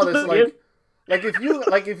I saw this, if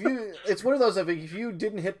you, it's one of those. If you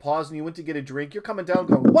didn't hit pause and you went to get a drink, you're coming down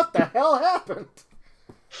going, "What the hell happened?"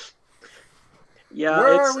 Yeah,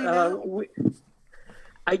 where are we now?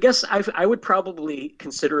 I guess I would probably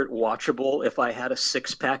consider it watchable if I had a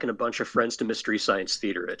 6-pack and a bunch of friends to Mystery Science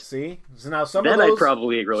Theater it. See, so now some then of those I'd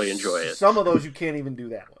probably really enjoy it. Some of those you can't even do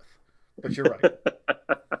that with, but you're right.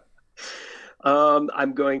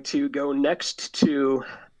 I'm going to go next to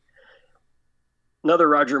another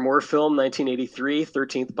Roger Moore film, 1983,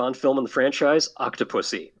 13th Bond film in the franchise,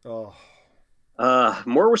 Octopussy. Oh.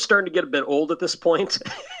 Moore was starting to get a bit old at this point,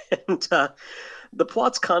 and the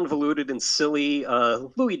plot's convoluted and silly.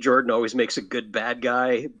 Louis Jordan always makes a good bad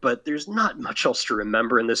guy, but there's not much else to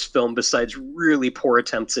remember in this film besides really poor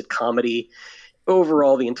attempts at comedy.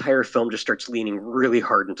 Overall, the entire film just starts leaning really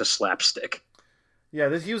hard into slapstick.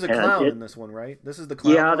 Yeah, he was a clown in this one, right? This is the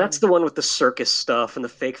clown. Yeah, one? That's the one with the circus stuff and the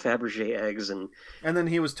fake Fabergé eggs, and then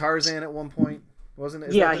he was Tarzan at one point, wasn't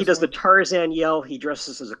it? Yeah, he does the Tarzan yell. He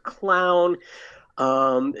dresses as a clown.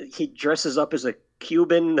 He dresses up as a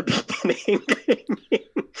Cuban in the beginning.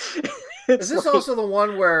 Is this also the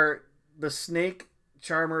one where the snake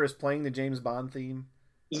charmer is playing the James Bond theme?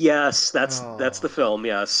 Yes, that's the film.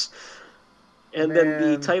 Yes. And then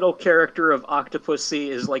the title character of Octopussy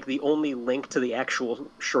is like the only link to the actual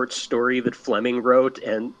short story that Fleming wrote,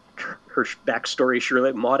 and her backstory,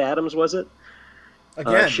 Shirley Maud Adams, was it?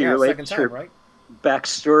 Again, She yeah, second relates time, her right?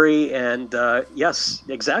 backstory, and yes,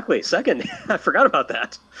 exactly. Second, I forgot about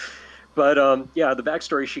that. But yeah, the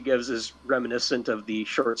backstory she gives is reminiscent of the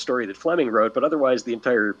short story that Fleming wrote, but otherwise the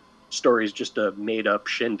entire story is just a made up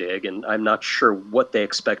shindig, and I'm not sure what they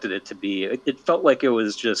expected it to be. It felt like it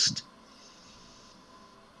was just.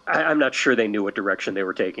 I'm not sure they knew what direction they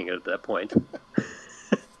were taking it at that point.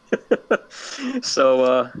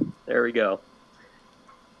 So there we go.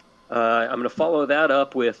 I'm going to follow that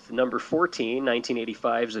up with number 14,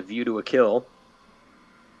 1985's A View to a Kill.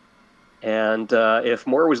 And if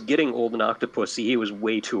Moore was getting old in Octopussy, he was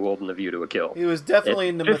way too old in A View to a Kill. He was At definitely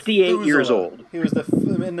in the 58 years Methuselah. old. He was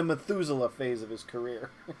in the Methuselah phase of his career.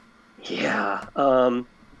 Yeah.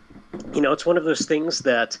 It's one of those things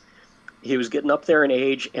that he was getting up there in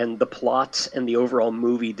age, and the plot and the overall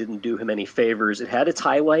movie didn't do him any favors. It had its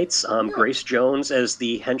highlights. Yeah. Grace Jones as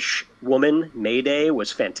the henchwoman, Mayday,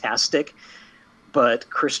 was fantastic. But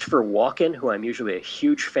Christopher Walken, who I'm usually a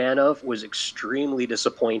huge fan of, was extremely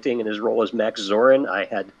disappointing in his role as Max Zorin. I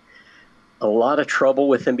had a lot of trouble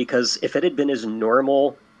with him because if it had been his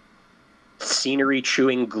normal scenery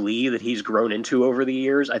chewing glee that he's grown into over the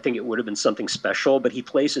years, I think it would have been something special. But he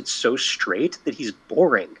plays it so straight that he's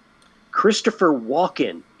boring. Christopher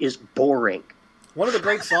Walken is boring. One of the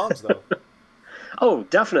great songs, though. Oh,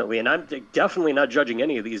 definitely. And I'm definitely not judging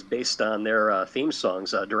any of these based on their theme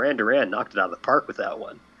songs. Duran knocked it out of the park with that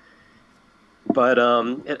one. But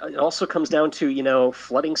it also comes down to,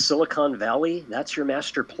 flooding Silicon Valley. That's your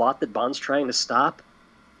master plot that Bond's trying to stop.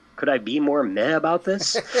 Could I be more meh about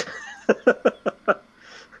this?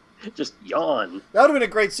 Just yawn. That would have been a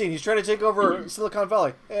great scene. He's trying to take over Silicon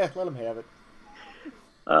Valley. Let him have it.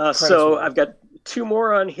 So I've got two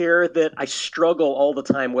more on here that I struggle all the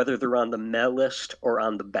time whether they're on the meh list or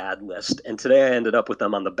on the bad list. And today I ended up with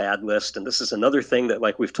them on the bad list. And this is another thing that,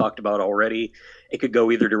 like we've talked about already, it could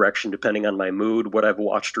go either direction depending on my mood, what I've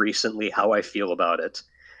watched recently, how I feel about it.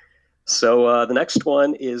 So the next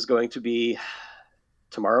one is going to be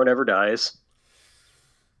Tomorrow Never Dies.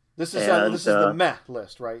 This is the meh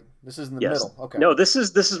list, right? This is in the middle. Okay. No, this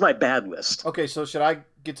is my bad list. Okay, so should I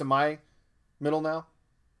get to my middle now?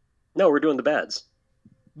 No, we're doing the bads.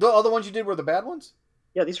 The other ones you did were the bad ones?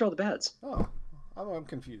 Yeah, these are all the bads. Oh, I'm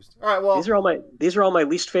confused. All right, well, these are all my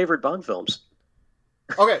least favorite Bond films.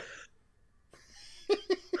 Okay.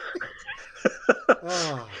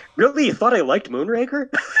 Oh. Really, you thought I liked Moonraker?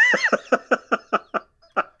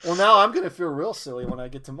 Well, now I'm gonna feel real silly when I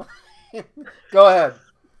get to mine. Go ahead.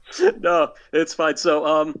 No, it's fine.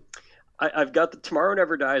 So, I've got the Tomorrow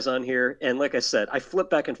Never Dies on here, and like I said, I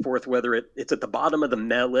flip back and forth whether it's at the bottom of the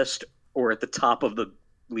meh list or at the top of the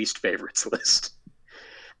least favorites list.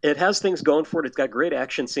 It has things going for it. It's got great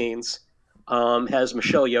action scenes. Has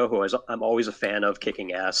Michelle Yeoh, who I'm always a fan of,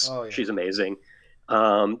 kicking ass. Oh, yeah. She's amazing.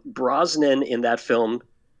 Brosnan in that film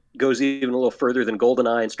goes even a little further than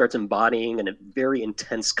GoldenEye and starts embodying a very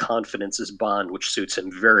intense confidence as Bond, which suits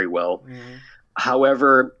him very well. Mm-hmm.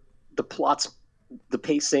 However, the plots, the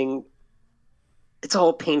pacing, it's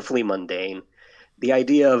all painfully mundane. The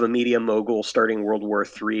idea of a media mogul starting World War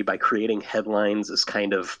III by creating headlines is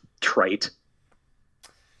kind of trite.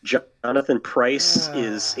 Jonathan Pryce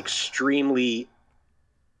is extremely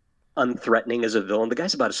unthreatening as a villain. The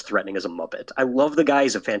guy's about as threatening as a Muppet. I love the guy.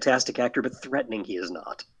 He's a fantastic actor, but threatening he is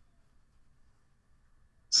not.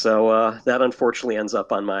 So that unfortunately ends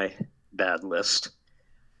up on my bad list.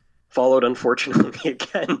 Followed, unfortunately,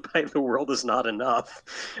 again by The World Is Not Enough,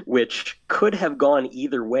 which could have gone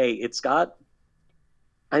either way. It's got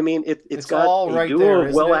It's got a duo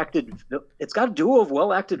of well-acted. It's got a duo of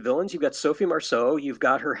well-acted villains. You've got Sophie Marceau. You've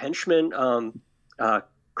got her henchman.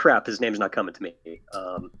 Crap, his name's not coming to me.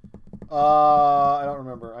 I don't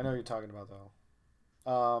remember. I know who you're talking about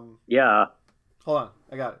though. Yeah. Hold on,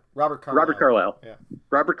 I got it. Robert Carlyle. Yeah.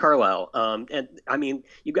 Robert Carlyle. And I mean,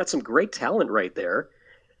 you've got some great talent right there.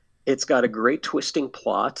 It's got a great twisting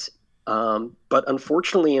plot, but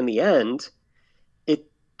unfortunately, in the end, it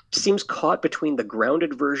seems caught between the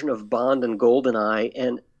grounded version of Bond and GoldenEye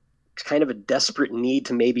and kind of a desperate need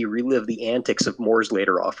to maybe relive the antics of Moore's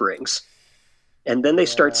later offerings. And then they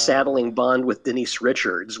start saddling Bond with Denise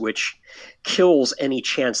Richards, which kills any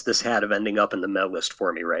chance this had of ending up in the meh list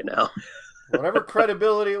for me right now. Whatever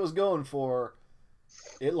credibility it was going for,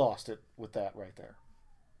 it lost it with that right there.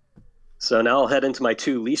 So now I'll head into my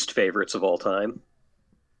two least favorites of all time.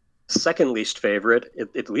 Second least favorite,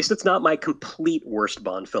 at least it's not my complete worst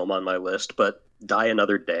Bond film on my list, but Die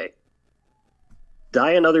Another Day.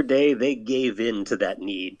 Die Another Day, they gave in to that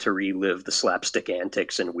need to relive the slapstick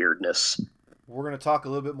antics and weirdness. We're going to talk a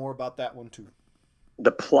little bit more about that one too.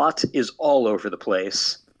 The plot is all over the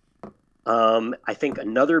place. I think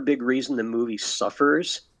another big reason the movie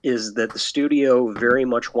suffers is that the studio very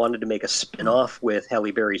much wanted to make a spin-off with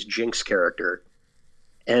Halle Berry's Jinx character.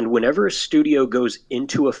 And whenever a studio goes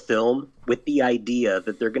into a film with the idea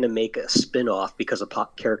that they're going to make a spin-off because a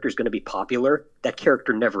character is going to be popular, that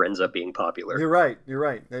character never ends up being popular. You're right. You're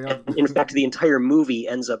right. They And don't... in fact, the entire movie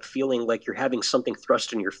ends up feeling like you're having something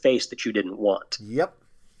thrust in your face that you didn't want. Yep.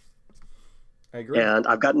 I agree. And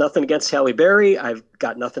I've got nothing against Halle Berry. I've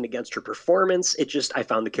got nothing against her performance. It just, I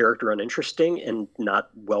found the character uninteresting and not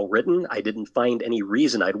well written. I didn't find any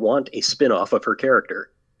reason I'd want a spin-off of her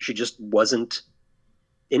character. She just wasn't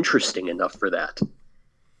interesting enough for that.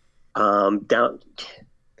 Down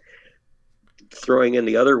throwing in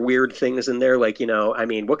the other weird things in there, like, I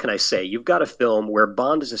mean, what can I say? You've got a film where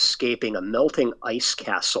Bond is escaping a melting ice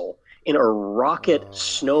castle in a rocket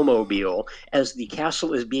snowmobile as the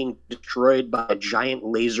castle is being destroyed by a giant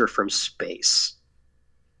laser from space.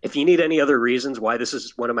 If you need any other reasons why this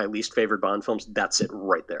is one of my least favorite Bond films, that's it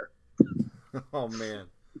right there. Oh, man.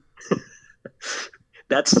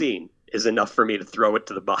 That scene is enough for me to throw it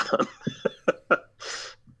to the bottom.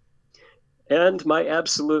 And my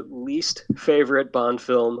absolute least favorite Bond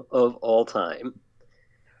film of all time.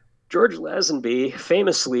 George Lazenby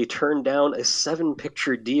famously turned down a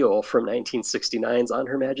 7-picture deal from 1969's On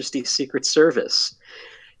Her Majesty's Secret Service.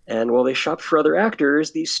 And while they shopped for other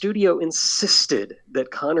actors, the studio insisted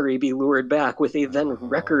that Connery be lured back with a then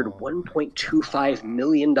record $1.25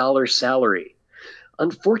 million salary.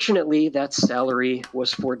 Unfortunately, that salary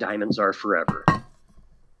was for Diamonds Are Forever.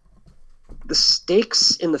 The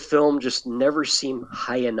stakes in the film just never seem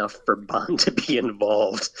high enough for Bond to be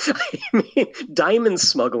involved. I mean, diamond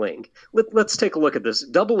smuggling. Let's take a look at this.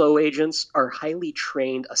 00 agents are highly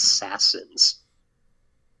trained assassins.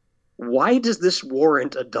 Why does this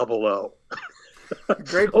warrant a 00?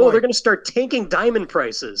 Great point. Oh, they're going to start tanking diamond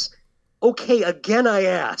prices. Okay, again I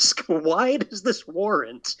ask, why does this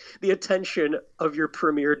warrant the attention of your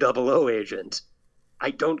premier 00 agent?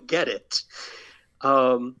 I don't get it.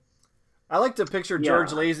 I like to picture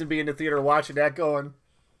George Lazenby in the theater watching that going,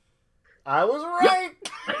 I was right.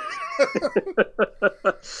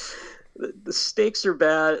 Yep. The stakes are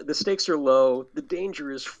bad. The stakes are low. The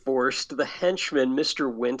danger is forced. The henchmen,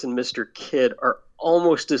 Mr. Wint and Mr. Kidd, are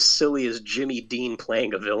almost as silly as Jimmy Dean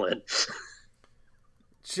playing a villain.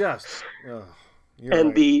 And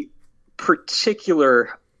right. The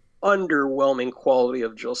particular underwhelming quality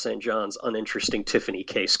of Jill St. John's uninteresting Tiffany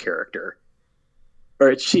Case character.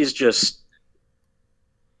 Or she's just,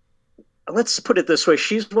 let's put it this way,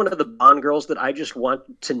 she's one of the Bond girls that I just want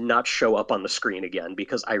to not show up on the screen again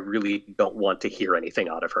because I really don't want to hear anything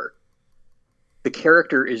out of her. The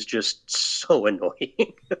character is just so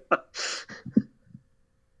annoying.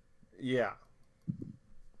 Yeah.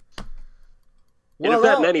 And if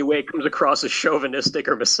that in any way comes across as chauvinistic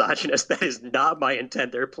or misogynist, that is not my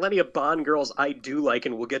intent. There are plenty of Bond girls I do like,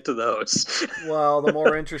 and we'll get to those. Well, the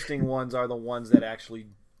more interesting ones are the ones that actually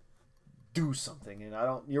do something. And I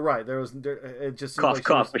don't. You're right. It just seems cough, like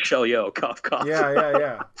cough, Michelle Yeoh. Cough, cough.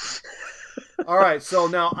 Yeah. All right. So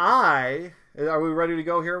now are we ready to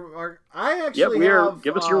go here, Mark? I actually have.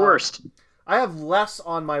 Give us your worst. I have less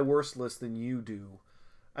on my worst list than you do.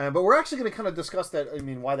 But we're actually going to kind of discuss that. I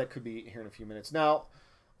mean, why that could be here in a few minutes. Now,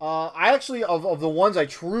 I actually, of the ones I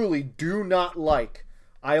truly do not like,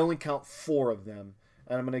 I only count 4 of them.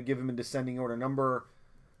 And I'm going to give them in descending order.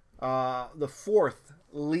 The 4th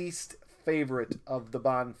least favorite of the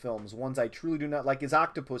Bond films, ones I truly do not like, is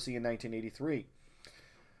Octopussy in 1983.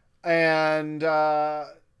 And I'm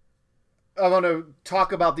going to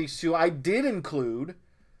talk about these 2. I did include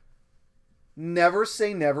Never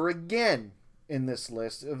Say Never Again in this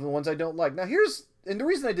list of the ones I don't like. Now and the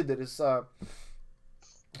reason I did that is, so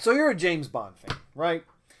you're a James Bond fan, right?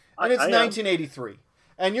 And it's 1983.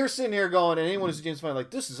 And you're sitting here going, and anyone who's a James Bond,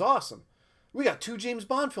 like, this is awesome. We got 2 James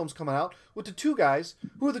Bond films coming out with the 2 guys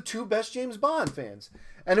who are the 2 best James Bond fans.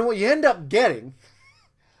 And then what you end up getting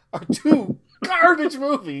are 2 garbage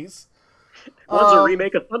movies. One's a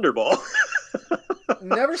remake of Thunderball.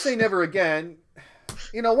 Never Say Never Again.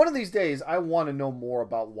 One of these days, I want to know more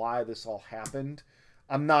about why this all happened.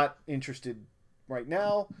 I'm not interested right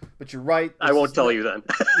now, but you're right. I won't tell you then.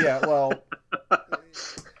 Yeah, well,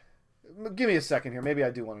 give me a second here. Maybe I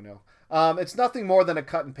do want to know. It's nothing more than a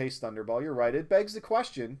cut and paste Thunderball. You're right. It begs the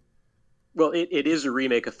question. Well, it is a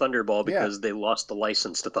remake of Thunderball because they lost the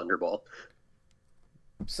license to Thunderball.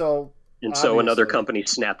 So another company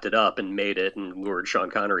snapped it up and made it and lured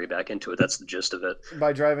Sean Connery back into it. That's the gist of it.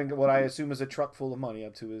 By driving what I assume is a truck full of money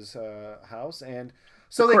up to his house. And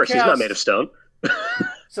so of course, he's not made of stone.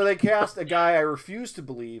 So they cast a guy I refuse to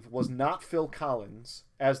believe was not Phil Collins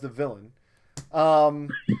as the villain.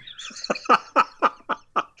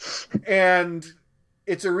 And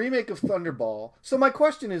it's a remake of Thunderball. So my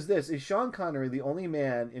question is this: is Sean Connery the only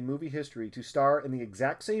man in movie history to star in the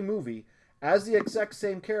exact same movie as the exact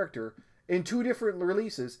same character in two different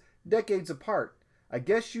releases, decades apart? I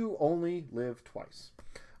guess you only live twice.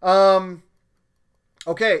 Okay,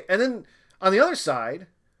 and then on the other side,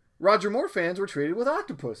 Roger Moore fans were treated with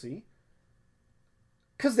Octopussy,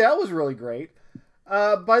 because that was really great.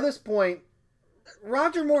 By this point,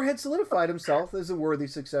 Roger Moore had solidified himself as a worthy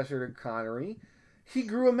successor to Connery. He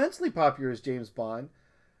grew immensely popular as James Bond.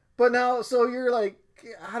 But now, so you're like,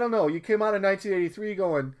 I don't know, you came out in 1983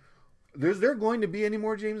 going, is there going to be any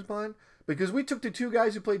more James Bond? Because we took the two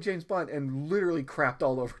guys who played James Bond and literally crapped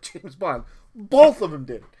all over James Bond. Both of them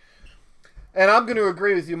did. And I'm going to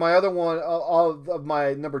agree with you. My other one, of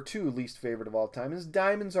my number 2 least favorite of all time, is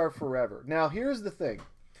Diamonds Are Forever. Now, here's the thing.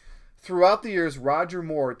 Throughout the years, Roger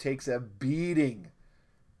Moore takes a beating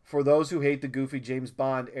for those who hate the goofy James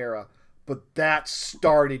Bond era. But that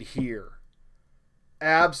started here.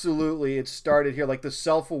 Absolutely, it started here. Like the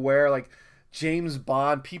self-aware, like James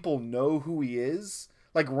Bond, people know who he is.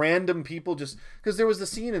 Like random people just... Because there was the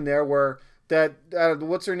scene in there where that...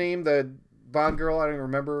 what's her name? The Bond girl? I don't even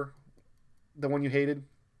remember. The one you hated?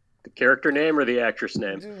 The character name or the actress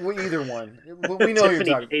name? Either one. We know you're talking.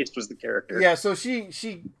 Tiffany Case was the character. Yeah, so she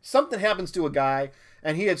something happens to a guy,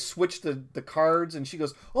 and he had switched the cards, and she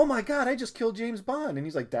goes, "Oh my God, I just killed James Bond." And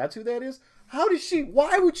he's like, "That's who that is?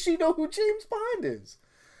 Why would she know who James Bond is?"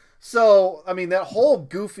 So, I mean, that whole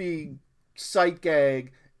goofy sight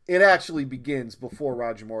gag, it actually begins before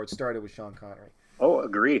Roger Moore. It started with Sean Connery. Oh,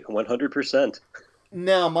 agree. 100%.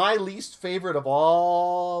 Now, my least favorite of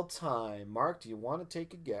all time. Mark, do you want to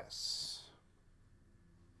take a guess?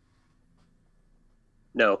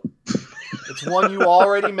 No. It's one you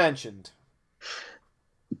already mentioned.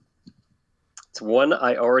 It's one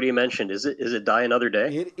I already mentioned. Is it Die Another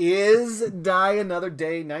Day? It is Die Another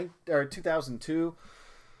Day, 2002.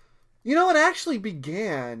 You know, it actually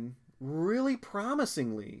began really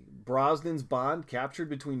promisingly. Brosnan's Bond, captured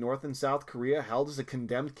between North and South Korea, held as a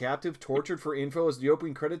condemned captive, tortured for info as the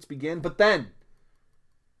opening credits began. But then,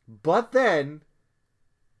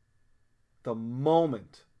 the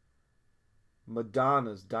moment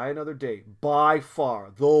Madonna's Die Another Day, by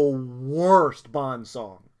far the worst Bond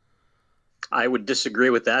song. I would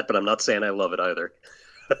disagree with that, but I'm not saying I love it either.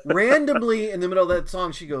 Randomly, in the middle of that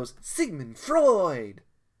song, she goes, "Sigmund Freud."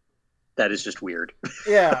 That is just weird.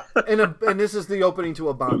 Yeah, and this is the opening to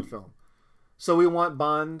a Bond film. So we want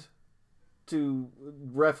Bond to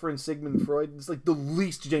reference Sigmund Freud. It's like the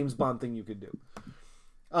least James Bond thing you could do.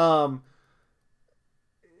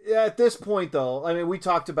 At this point, though, I mean, we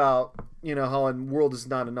talked about, how in World Is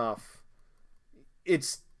Not Enough.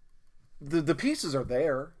 It's the pieces are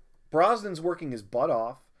there. Brosnan's working his butt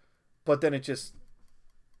off, but then it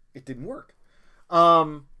didn't work.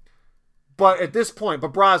 But at this point,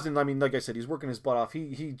 Brosnan, I mean, like I said, he's working his butt off.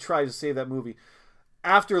 He tries to save that movie.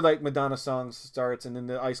 After, like, Madonna songs starts and then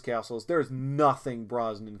the Ice Castles, there's nothing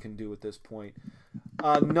Brosnan can do at this point.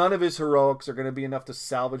 None of his heroics are going to be enough to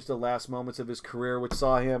salvage the last moments of his career, which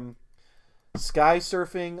saw him sky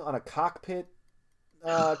surfing on a cockpit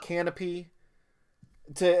canopy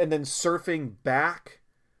and then surfing back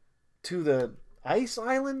to the ice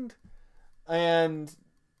island. And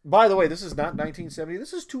by the way, this is not 1970.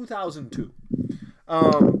 This is 2002.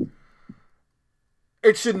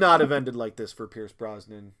 It should not have ended like this for Pierce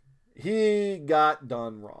Brosnan. He got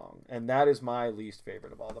done wrong, and that is my least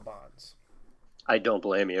favorite of all the Bonds. I don't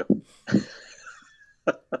blame you.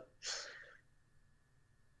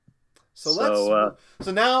 So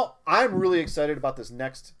now I'm really excited about this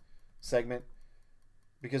next segment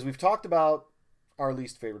because we've talked about our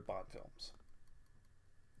least favorite Bond films.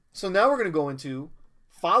 So now we're going to go into,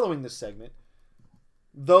 following this segment,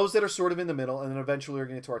 those that are sort of in the middle, and then eventually we're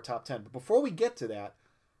going to get to our top 10. But before we get to that,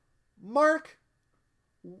 Mark,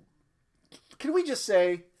 can we just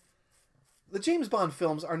say the James Bond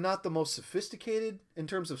films are not the most sophisticated in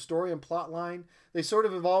terms of story and plot line. They sort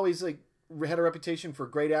of have always had a reputation for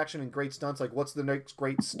great action and great stunts, like what's the next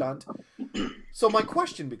great stunt? So my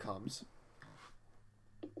question becomes,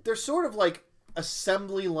 they're sort of like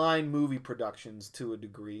assembly line movie productions to a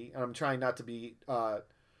degree, and I'm trying not to be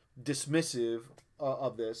dismissive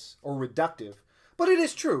of this or reductive, but it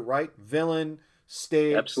is true, right? Villain,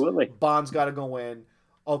 stakes, absolutely. Bond's got to go in.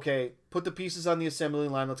 Okay, put the pieces on the assembly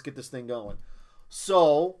line. Let's get this thing going.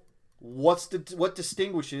 So, what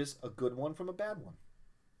distinguishes a good one from a bad one?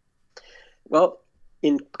 Well,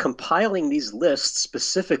 in compiling these lists,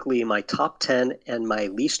 specifically my top 10 and my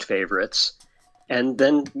least favorites, and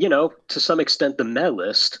then, to some extent, the meh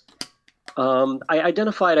list, I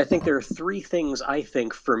identified, I think there are three things I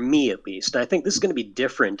think, for me at least, I think this is going to be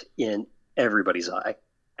different in everybody's eye.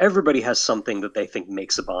 Everybody has something that they think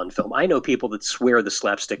makes a Bond film. I know people that swear the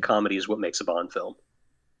slapstick comedy is what makes a Bond film.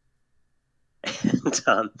 And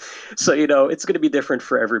so, it's going to be different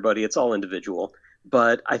for everybody. It's all individual.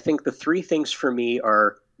 But I think the three things for me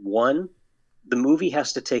are: one, the movie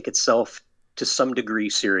has to take itself to some degree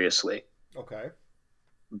seriously. Okay.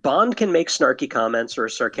 Bond can make snarky comments or a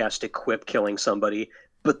sarcastic quip killing somebody,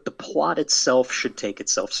 but the plot itself should take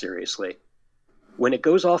itself seriously. When it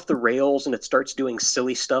goes off the rails and it starts doing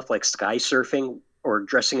silly stuff like sky surfing or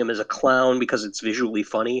dressing him as a clown because it's visually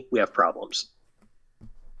funny, we have problems.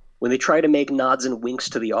 When they try to make nods and winks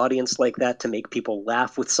to the audience like that to make people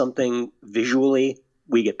laugh with something visually,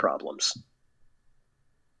 we get problems.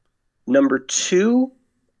 Number two,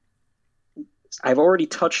 I've already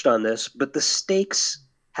touched on this, but the stakes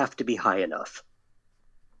have to be high enough.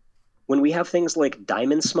 When we have things like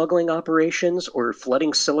diamond smuggling operations or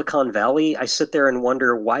flooding Silicon Valley, I sit there and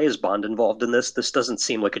wonder, why is Bond involved in this? This doesn't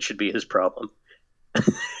seem like it should be his problem.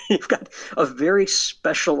 You've got a very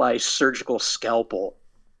specialized surgical scalpel,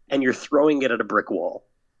 and you're throwing it at a brick wall.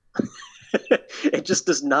 It just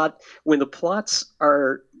does not, when the plots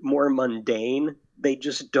are more mundane, they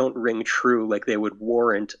just don't ring true like they would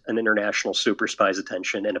warrant an international super spy's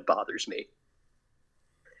attention, and it bothers me.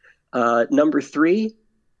 Number three,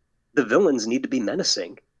 the villains need to be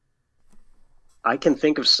menacing. I can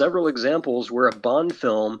think of several examples where a Bond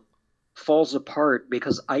film falls apart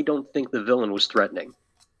because I don't think the villain was threatening.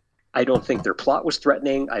 I don't think their plot was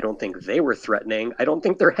threatening. I don't think they were threatening. I don't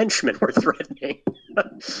think their henchmen were threatening.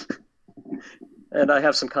 And I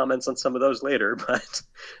have some comments on some of those later, but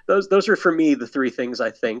those are for me the three things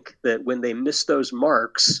I think that when they miss those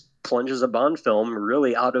marks, plunges a Bond film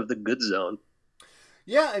really out of the good zone.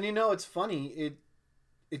 Yeah, and it's funny.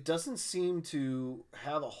 It doesn't seem to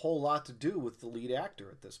have a whole lot to do with the lead actor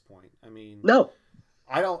at this point. I mean, no,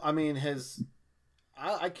 I don't. I mean,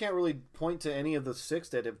 I can't really point to any of the six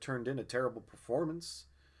that have turned in a terrible performance.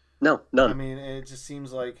 No, none. I mean, it just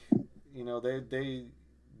seems like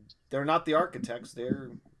they're not the architects. They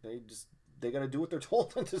got to do what they're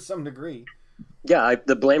told to some degree. Yeah,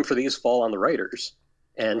 the blame for these fall on the writers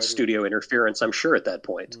and studio interference, I'm sure, at that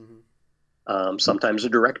point. Mm-hmm. Sometimes a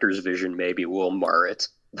director's vision maybe will mar it.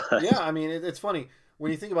 But... Yeah, I mean, it's funny when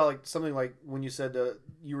you think about like something like when you said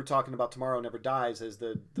you were talking about Tomorrow Never Dies as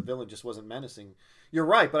the villain just wasn't menacing. You're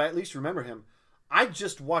right, but I at least remember him. I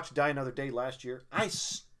just watched Die Another Day last year. I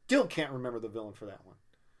still can't remember the villain for that one.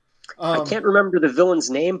 I can't remember the villain's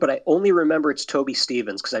name, but I only remember it's Toby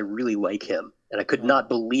Stevens because I really like him, and I could not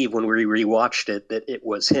believe when we rewatched it that it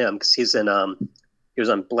was him, because he was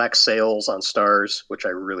on Black Sails on Stars, which I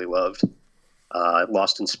really loved.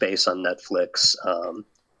 Lost in Space on Netflix.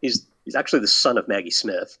 He's actually the son of Maggie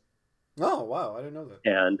Smith. Oh wow, I didn't know that.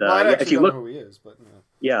 And if you look, know who he is, but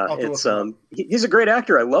yeah, it's he's a great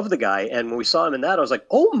actor. I love the guy, and when we saw him in that, I was like,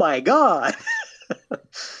 oh my god.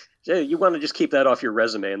 Jay, you want to just keep that off your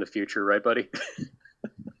resume in the future, right, buddy?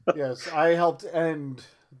 Yes, I helped end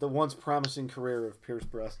the once promising career of Pierce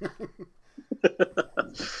Brosnan.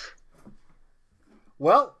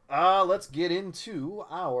 Well, let's get into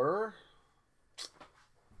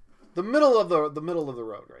the middle of the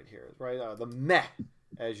road right here, right? The meh,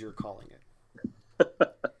 as you're calling it.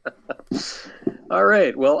 All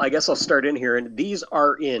right. Well, I guess I'll start in here, and these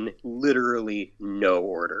are in literally no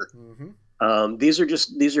order. Mm-hmm. These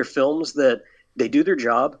are films that they do their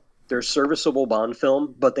job. They're a serviceable Bond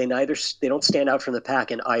film, but they don't stand out from the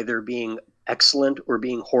pack in either being excellent or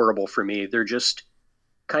being horrible for me. They're just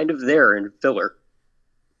kind of there in filler.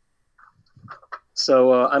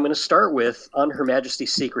 So I'm going to start with On Her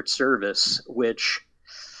Majesty's Secret Service, which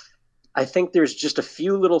I think there's just a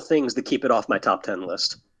few little things that keep it off my top 10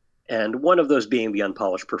 list. And one of those being the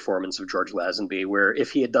unpolished performance of George Lazenby, where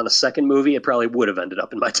if he had done a second movie, it probably would have ended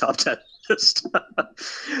up in my top 10 list.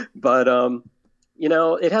 But,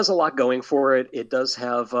 it has a lot going for it. It does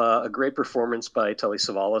have a great performance by Telly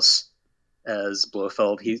Savalas as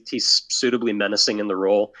Blofeld. He's suitably menacing in the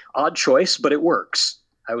role. Odd choice, but it works.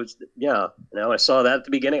 I saw that at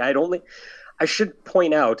the beginning. I should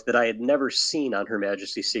point out that I had never seen On Her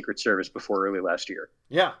Majesty's Secret Service before early last year.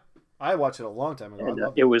 Yeah. I watched it a long time ago. And,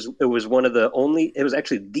 it was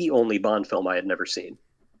actually the only Bond film I had never seen.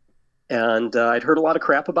 And I'd heard a lot of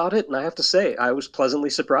crap about it, and I have to say, I was pleasantly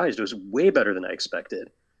surprised. It was way better than I expected.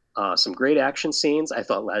 Some great action scenes. I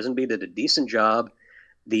thought Lazenby did a decent job.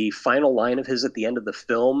 The final line of his at the end of the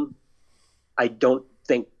film, I don't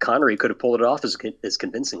think Connery could have pulled it off as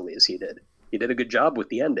convincingly as he did. He did a good job with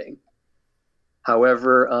the ending.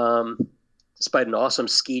 However, despite an awesome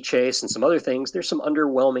ski chase and some other things, there's some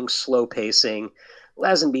underwhelming slow pacing.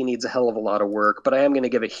 Lazenby needs a hell of a lot of work, but I am going to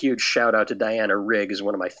give a huge shout out to Diana Rigg as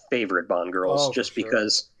one of my favorite Bond girls, Oh, for just sure.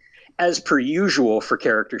 because, as per usual for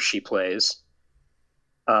characters she plays,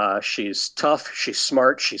 she's tough, she's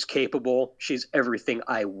smart, she's capable, she's everything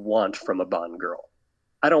I want from a Bond girl.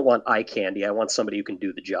 I don't want eye candy. I want somebody who can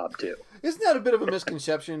do the job too. Isn't that a bit of a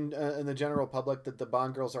misconception in the general public that the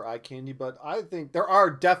Bond girls are eye candy? But I think there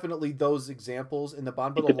are definitely those examples in the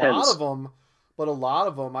Bond, but It a lot of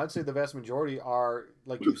depends. them, I'd say the vast majority are,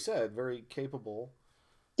 like you said, very capable,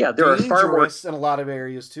 Yeah, there are far more. dangerous in a lot of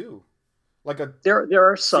areas too, like a There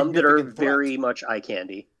are some that are significant threat. very much eye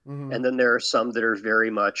candy, Mm-hmm. and then there are some that are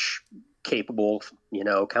very much capable,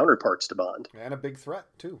 counterparts to Bond. And a big threat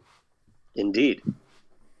too. Indeed.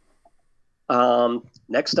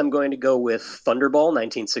 Next, I'm going to go with Thunderball,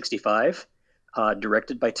 1965,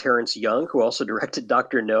 directed by Terrence Young, who also directed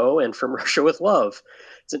Doctor No and From Russia with Love.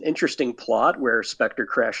 It's an interesting plot where Spectre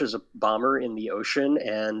crashes a bomber in the ocean,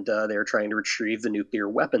 and they're trying to retrieve the nuclear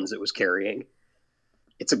weapons it was carrying.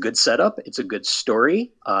 It's a good setup. It's a good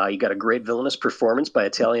story. You got a great villainous performance by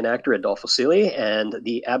Italian actor Adolfo Celi and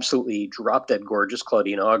the absolutely drop dead gorgeous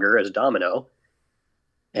Claudine Auger as Domino.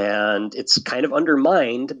 And it's kind of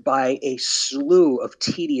undermined by a slew of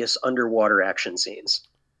tedious underwater action scenes.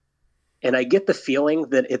 And I get the feeling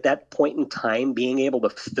that at that point in time, being able to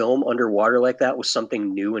film underwater like that was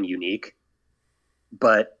something new and unique.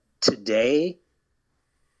 But today,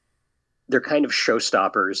 they're kind of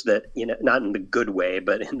showstoppers that, not in the good way,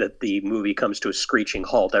 but in that the movie comes to a screeching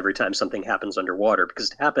halt every time something happens underwater,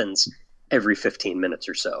 because it happens every 15 minutes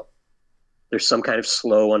or so. There's some kind of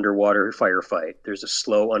slow underwater firefight. There's a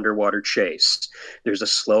slow underwater chase. There's a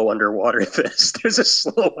slow underwater this. There's a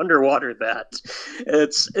slow underwater that.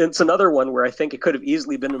 It's another one where I think it could have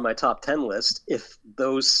easily been in my top 10 list if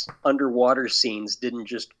those underwater scenes didn't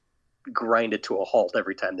just grind it to a halt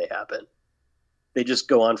every time they happen. They just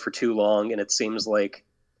go on for too long, and it seems like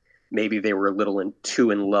maybe they were a little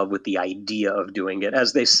too in love with the idea of doing it.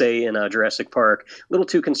 As they say in Jurassic Park, a little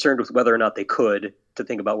too concerned with whether or not they could to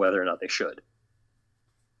think about whether or not they should.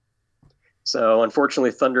 So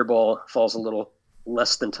unfortunately, Thunderball falls a little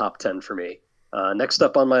less than top 10 for me. Next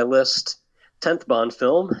up on my list, 10th Bond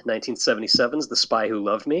film, 1977's The Spy Who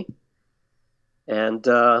Loved Me. And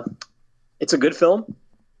it's a good film.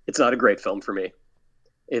 It's not a great film for me.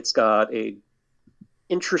 It's got a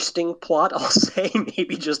interesting plot, I'll say,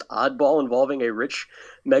 maybe just oddball, involving a rich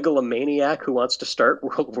megalomaniac who wants to start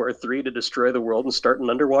World War III to destroy the world and start an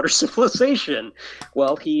underwater civilization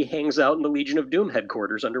while he hangs out in the Legion of Doom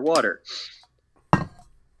headquarters underwater.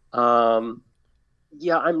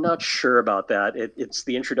 Yeah, I'm not sure about that. It's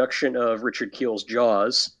the introduction of Richard Keel's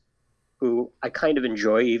Jaws, who I kind of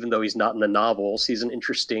enjoy, even though he's not in the novels. He's an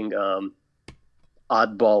interesting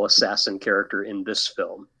oddball assassin character in this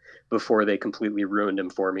film before they completely ruined him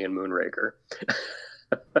for me in Moonraker.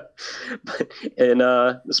 But in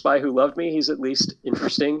The Spy Who Loved Me, he's at least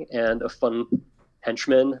interesting and a fun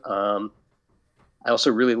henchman. I also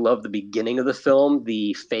really love the beginning of the film,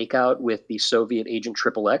 the fake out with the Soviet agent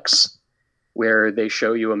Triple X, where they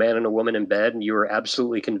show you a man and a woman in bed, and you are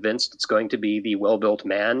absolutely convinced it's going to be the well built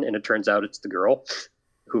man, and it turns out it's the girl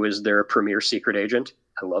who is their premier secret agent.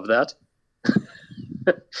 I love that.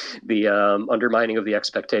 The undermining of the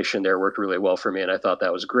expectation there worked really well for me, and I thought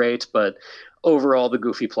that was great. But overall, the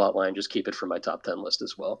goofy plot line, just keep it from my top 10 list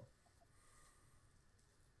as well.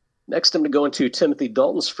 Next, I'm going to go into Timothy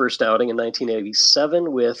Dalton's first outing in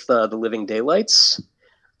 1987 with The Living Daylights.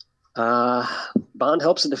 Bond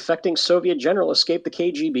helps a defecting Soviet general escape the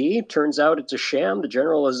KGB. Turns out it's a sham. The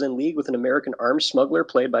general is in league with an American arms smuggler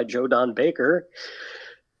played by Joe Don Baker.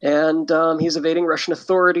 And he's evading Russian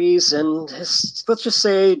authorities. And let's just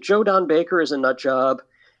say Joe Don Baker is a nut job.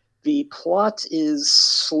 The plot is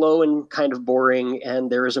slow and kind of boring, and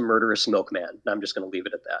there is a murderous milkman. I'm just going to leave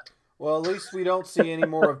it at that. Well, at least we don't see any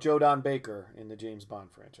more of Joe Don Baker in the James Bond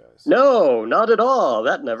franchise. No, not at all.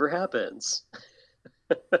 That never happens.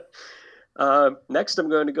 Next, I'm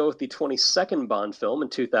going to go with the 22nd Bond film in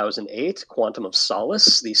 2008, Quantum of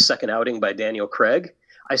Solace, the second outing by Daniel Craig.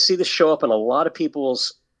 I see this show up on a lot of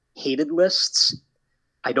people's hated lists.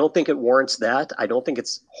 I don't think it warrants that. I don't think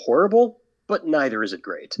it's horrible, but neither is it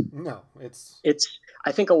great. No,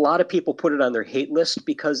 I think a lot of people put it on their hate list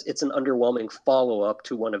because it's an underwhelming follow-up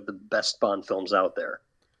to one of the best Bond films out there.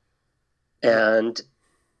 And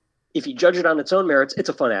if you judge it on its own merits, it's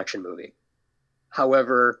a fun action movie.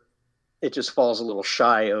 However, it just falls a little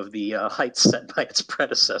shy of the heights set by its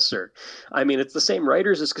predecessor. I mean, it's the same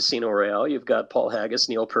writers as Casino Royale. You've got Paul Haggis,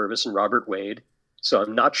 Neil Purvis, and Robert Wade. So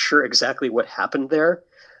I'm not sure exactly what happened there.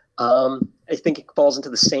 I think it falls into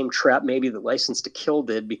the same trap maybe that License to Kill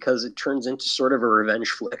did, because it turns into sort of a revenge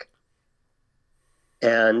flick.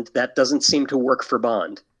 And that doesn't seem to work for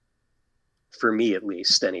Bond, for me at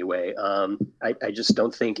least, anyway. I just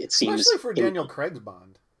don't think it seems... Especially for Daniel Craig's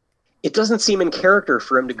Bond. It doesn't seem in character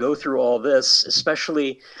for him to go through all this,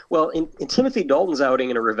 especially, well, in Timothy Dalton's outing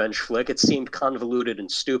in a revenge flick, it seemed convoluted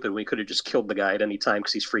and stupid. We could have just killed the guy at any time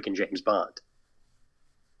because he's freaking James Bond.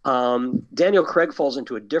 Daniel Craig falls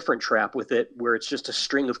into a different trap with it, where it's just a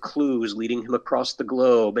string of clues leading him across the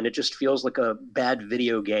globe, and it just feels like a bad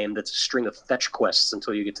video game that's a string of fetch quests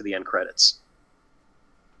until you get to the end credits.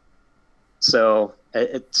 So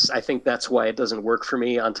I think that's why it doesn't work for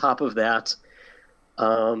me. On top of that,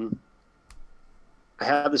 I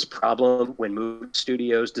have this problem when movie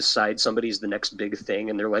studios decide somebody's the next big thing,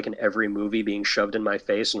 and they're like in every movie being shoved in my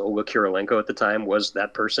face, and Olga Kurylenko at the time was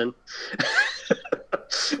that person.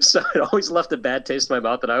 So it always left a bad taste in my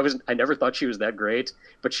mouth that I never thought she was that great,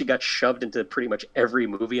 but she got shoved into pretty much every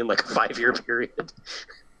movie in like a 5-year period.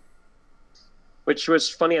 Which was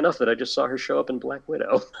funny enough that I just saw her show up in Black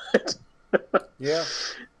Widow. Yeah.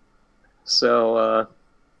 So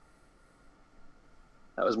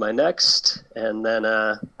that was my next. And then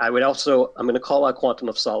I'm going to call out Quantum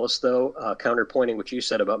of Solace, though, counterpointing what you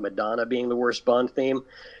said about Madonna being the worst Bond theme.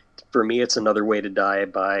 For me, it's Another Way to Die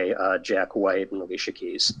by Jack White and Alicia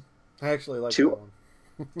Keys. I actually like that one.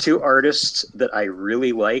 Two artists that I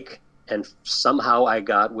really like, and somehow I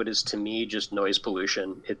got what is to me just noise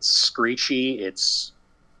pollution. It's screechy, it's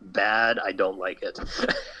bad, I don't like it.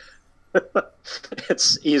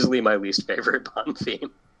 It's easily my least favorite Bond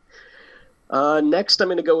theme. Next, I'm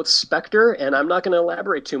going to go with Spectre, and I'm not going to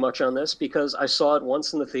elaborate too much on this because I saw it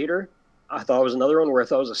once in the theater. I thought it was another one where I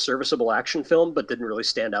thought it was a serviceable action film, but didn't really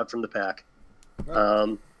stand out from the pack.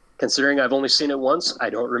 Right. Considering I've only seen it once, I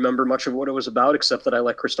don't remember much of what it was about, except that I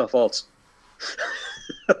like Christoph Waltz.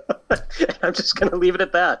 I'm just going to leave it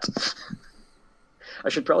at that. I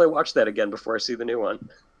should probably watch that again before I see the new one,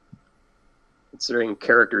 considering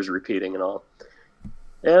characters repeating and all.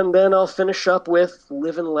 And then I'll finish up with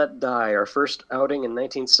Live and Let Die, our first outing in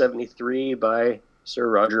 1973 by Sir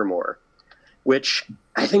Roger Moore, which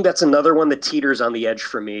I think that's another one that teeters on the edge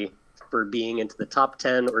for me for being into the top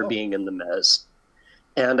 10 or being in the mez.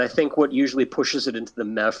 And I think what usually pushes it into the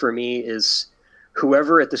meh for me is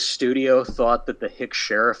whoever at the studio thought that the Hick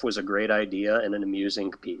Sheriff was a great idea and an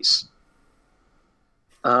amusing piece.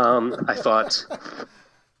 I thought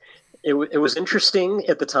it was interesting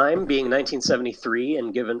at the time, being 1973,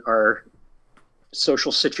 and given our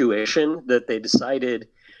social situation, that they decided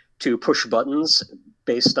to push buttons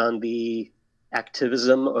based on the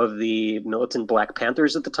activism of the militant Black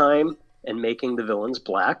Panthers at the time and making the villains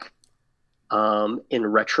black. In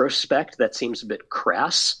retrospect, that seems a bit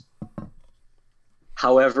crass.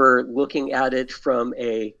 However, looking at it from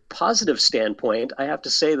a positive standpoint, I have to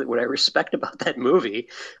say that what I respect about that movie,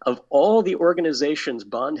 of all the organizations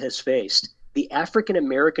Bond has faced, the African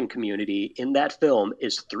American community in that film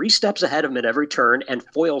is 3 steps ahead of him at every turn and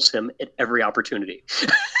foils him at every opportunity.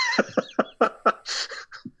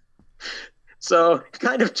 So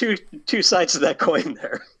kind of two sides of that coin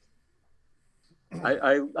there.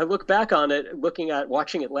 I look back on it,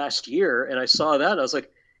 watching it last year, and I saw that, and I was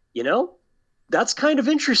like, that's kind of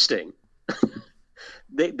interesting.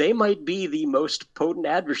 They might be the most potent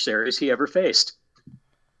adversaries he ever faced.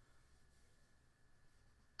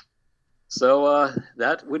 So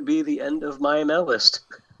that would be the end of my ML list.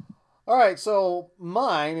 All right, so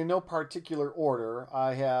mine, in no particular order,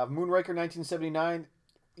 I have Moonraker 1979.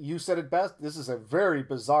 You said it best. This is a very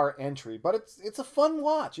bizarre entry, but it's a fun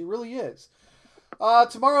watch. It really is.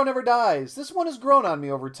 Tomorrow Never Dies. This one has grown on me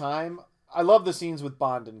over time. I love the scenes with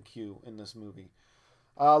Bond and Q in this movie.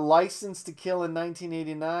 License to Kill in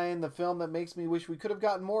 1989, the film that makes me wish we could have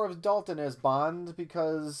gotten more of Dalton as Bond,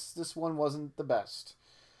 because this one wasn't the best.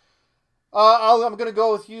 I'm going to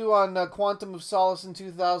go with you on Quantum of Solace in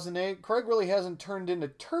 2008. Craig really hasn't turned into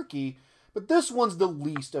Turkey, but this one's the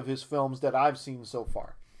least of his films that I've seen so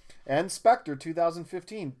far. And Spectre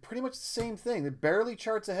 2015, pretty much the same thing. It barely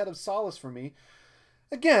charts ahead of Solace for me.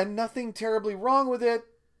 Again, nothing terribly wrong with it.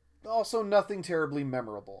 Also, nothing terribly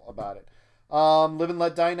memorable about it. Live and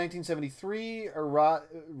Let Die, 1973.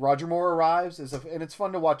 Roger Moore arrives, and it's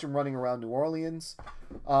fun to watch him running around New Orleans.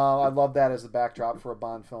 I love that as the backdrop for a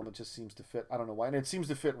Bond film. It just seems to fit. I don't know why. And it seems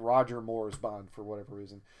to fit Roger Moore's Bond for whatever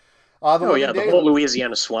reason. The whole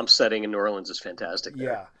Louisiana swamp setting in New Orleans is fantastic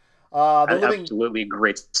there. Yeah. The An Living, absolutely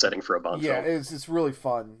great setting for a Bond yeah, film. it's really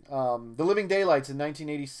fun. The Living Daylights in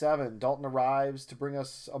 1987. Dalton arrives to bring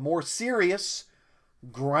us a more serious,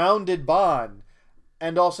 grounded Bond,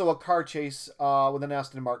 and also a car chase with an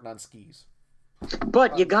Aston Martin on skis.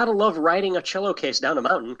 But you gotta love riding a cello case down a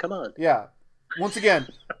mountain. Come on. Yeah, once again,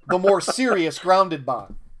 the more serious, grounded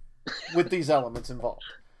Bond with these elements involved.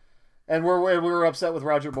 And we were upset with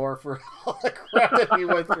Roger Moore for all the crap that he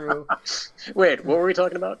went through. Wait, what were we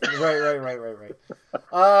talking about? Right.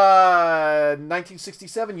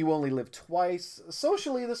 1967, You Only Live Twice.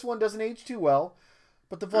 Socially, this one doesn't age too well,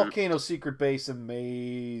 but the Volcano Secret Base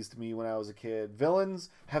amazed me when I was a kid. Villains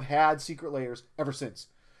have had secret layers ever since.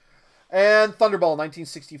 And Thunderball,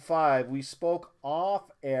 1965. We spoke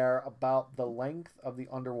off air about the length of the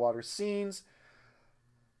underwater scenes.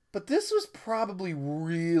 But this was probably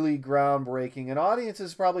really groundbreaking, and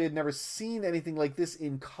audiences probably had never seen anything like this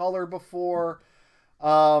in color before.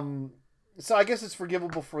 So I guess it's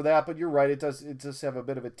forgivable for that, but you're right, it does have a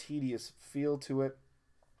bit of a tedious feel to it.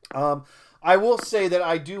 I will say that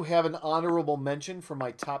I do have an honorable mention for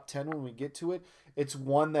my top 10 when we get to it. It's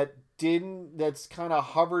one that's kind of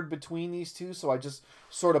hovered between these two, so I just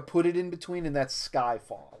sort of put it in between, and that's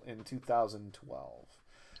Skyfall in 2012.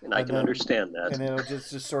 And I can understand that. And it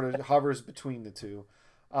just sort of hovers between the two.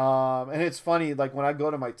 And it's funny, like when I go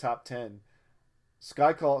to my top 10,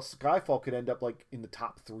 Skyfall could end up like in the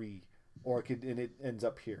top 3, or it ends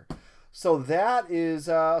up here. So that is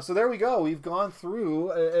so there we go. We've gone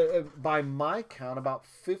through by my count about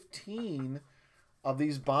 15 of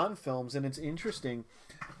these Bond films, and it's interesting.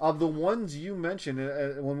 Of the ones you mentioned,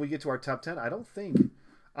 when we get to our top 10, I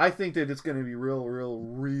think that it's going to be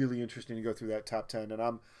really interesting to go through that top 10, and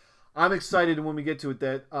I'm excited when we get to it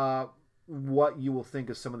that what you will think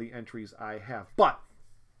of some of the entries I have. But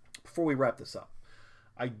before we wrap this up,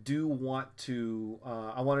 I do want to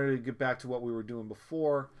I wanted to get back to what we were doing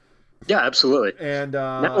before. Yeah, absolutely. And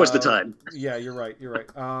that was the time. Yeah, you're right.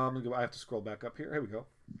 I have to scroll back up here. Here we go.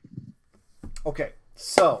 Okay,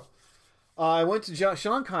 so I went to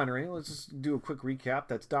Sean Connery. Let's just do a quick recap.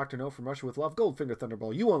 That's Dr. No from Russia with Love. Goldfinger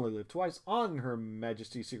Thunderball. You Only Live Twice. On Her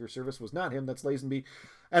Majesty's Secret Service was not him. That's Lazenby.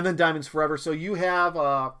 And then Diamonds Forever. So you have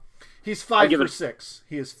he's 5 for 6.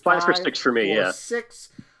 He is 5 for 6 for me. Yeah, 6.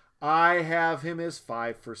 I have him as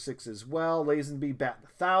 5 for 6 as well. Lazenby batting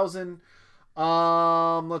 1,000.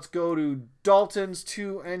 Let's go to Dalton's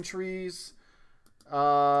 2 entries.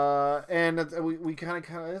 And we kind of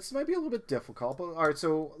this might be a little bit difficult, but all right.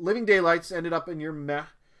 So Living Daylights ended up in your meh.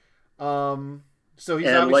 So he's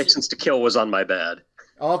and License to Kill was on my bad.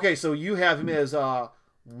 Okay, so you have him as 1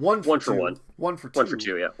 for 2. 1 for 2. 1 for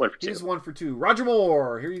 2. Yeah, 1 for 2. He's 1 for 2. Roger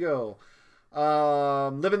Moore. Here you go.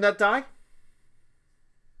 Live and Let Die.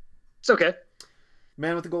 It's okay.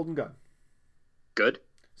 Man with the Golden Gun. Good.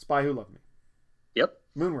 Spy Who Loved Me. Yep.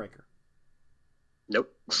 Moonraker.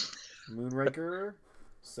 Nope. Moonraker.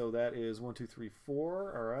 So that is 1, 2, 3,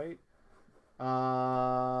 4. All right.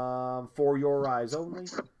 For Your Eyes Only.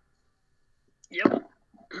 Yep.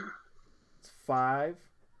 5.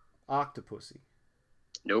 Octopussy.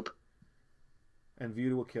 Nope. And View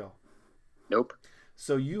to a Kill. Nope.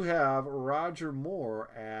 So you have Roger Moore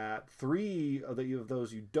at 3 of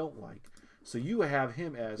those you don't like. So you have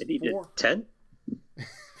him as Maybe he 4. Did 10?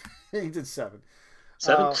 He did 7.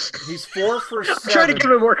 7? He's 4 for 7. I'm trying to give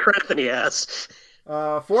him more credit than he has.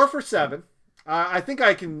 4 for 7. I think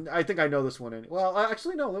I know this one. Well,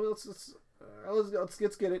 actually, no. Let's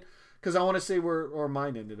get it, because I want to say where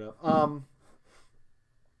mine ended up.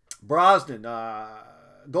 Brosnan,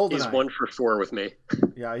 Goldeneye. He's 1 for 4 with me.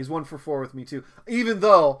 Yeah, he's 1 for 4 with me too. Even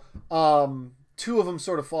though 2 of them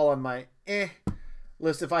sort of fall on my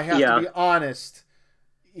list. If I have to be honest,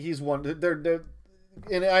 he's one. They're,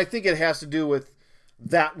 and I think it has to do with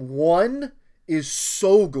that one is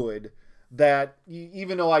so good that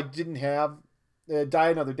even though I didn't have Die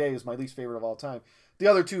Another Day is my least favorite of all time, the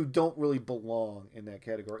other 2 don't really belong in that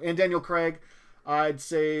category. And Daniel Craig, I'd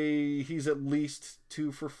say he's at least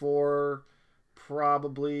 2 for 4.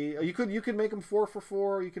 Probably you could make him 4 for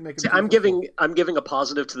 4. You can make him. I'm giving a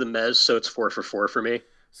positive to the Mez, so it's 4 for 4 for me.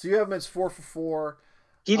 So you have him as 4 for 4.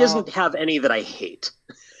 He doesn't have any that I hate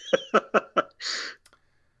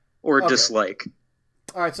or dislike.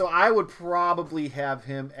 All right, so I would probably have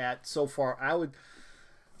him at so far.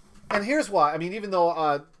 And here's why. I mean, even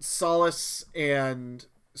though Solace and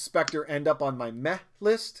Spectre end up on my meh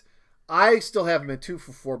list, I still have him at 2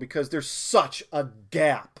 for 4 because there's such a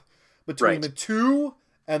gap between the 2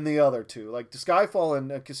 and the other 2. Like Skyfall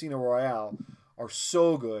and Casino Royale are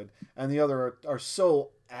so good, and the other are so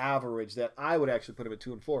average that I would actually put him at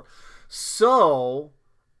 2 and 4. So,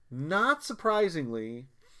 not surprisingly,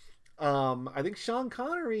 I think Sean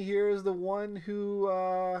Connery here is the one who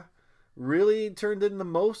really turned in the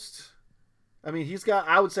most. I mean, he's got,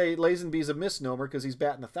 I would say Lazenby's a misnomer because he's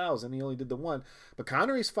batting 1,000. He only did the one. But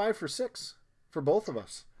Connery's 5 for 6 for both of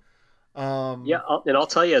us. And I'll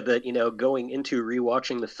tell you that, going into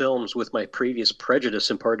rewatching the films with my previous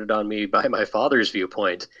prejudice imparted on me by my father's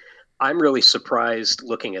viewpoint, I'm really surprised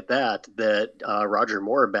looking at that Roger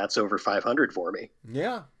Moore bats over 500 for me.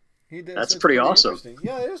 Yeah, he did. That's pretty awesome.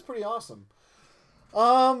 Yeah, it is pretty awesome.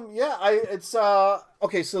 It's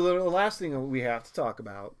okay. So the last thing we have to talk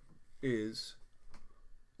about is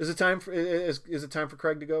it time for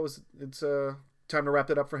Craig to go? It's time to wrap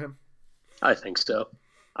it up for him? I think so.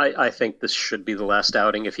 I think this should be the last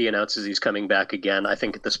outing. If he announces he's coming back again, I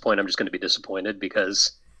think at this point I'm just going to be disappointed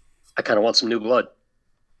because I kind of want some new blood.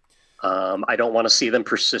 I don't want to see them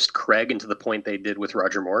persist Craig into the point they did with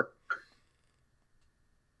Roger Moore.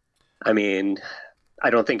 I mean, I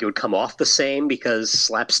don't think it would come off the same because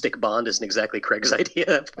slapstick Bond isn't exactly Craig's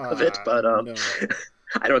idea of it, but no.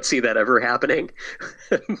 I don't see that ever happening.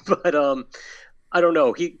 But I don't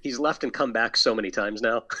know. He's left and come back so many times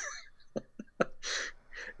now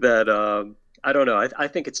that I don't know. I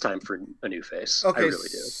think it's time for a new face. Okay, I really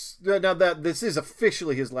do. Now that this is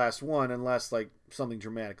officially his last one, unless like something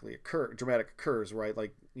dramatic occurs, right?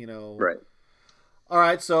 Like Right. All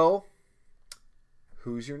right. So,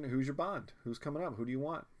 who's your Bond? Who's coming up? Who do you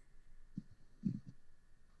want?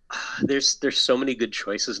 There's so many good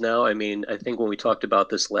choices now. I mean, I think when we talked about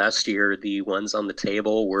this last year, the ones on the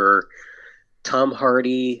table were Tom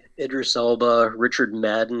Hardy, Idris Elba, Richard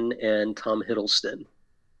Madden, and Tom Hiddleston.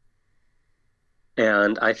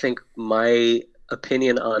 And I think my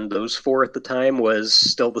opinion on those 4 at the time was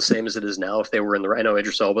still the same as it is now. If they were in the, I know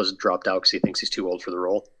Idris Elba's dropped out because he thinks he's too old for the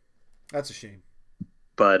role. That's a shame.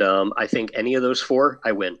 But I think any of those 4,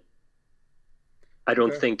 I win. I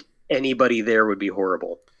don't think anybody there would be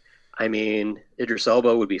horrible. I mean, Idris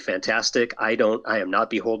Elba would be fantastic. I am not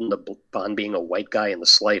beholden to Bond being a white guy in the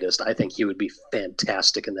slightest. I think he would be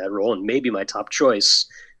fantastic in that role and maybe my top choice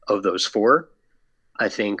of those 4. I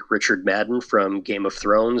think Richard Madden from Game of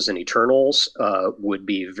Thrones and Eternals would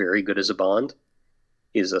be very good as a Bond.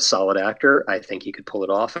 He's a solid actor. I think he could pull it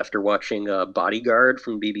off after watching Bodyguard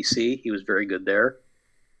from BBC. He was very good there.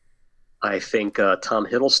 I think Tom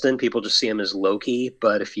Hiddleston, people just see him as Loki,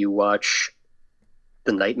 but if you watch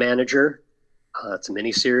The Night Manager, it's a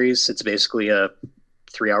miniseries. It's basically a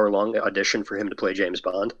 3-hour-long audition for him to play James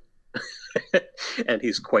Bond. And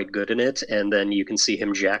he's quite good in it. And then you can see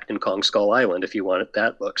him jacked in Kong Skull Island if you want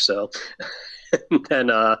that look. So then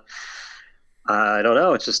I don't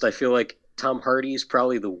know. It's just I feel like Tom Hardy's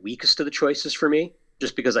probably the weakest of the choices for me,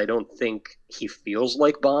 just because I don't think he feels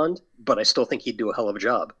like Bond, but I still think he'd do a hell of a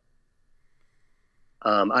job.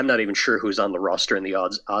 I'm not even sure who's on the roster in the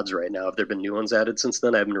odds right now. Have there been new ones added since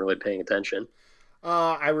then? I haven't been really paying attention.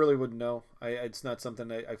 I really wouldn't know. It's not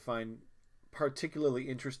something I find particularly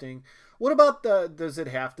interesting. What about does it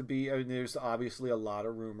have to be? I mean, there's obviously a lot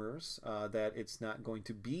of rumors that it's not going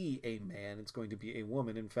to be a man. It's going to be a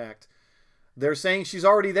woman. In fact, they're saying she's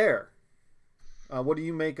already there. What do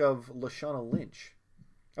you make of Lashana Lynch?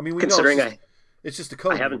 I mean, it's just a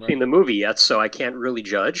code. I haven't seen the movie yet, so I can't really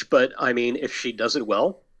judge. But I mean, if she does it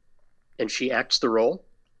well and she acts the role,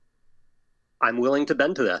 I'm willing to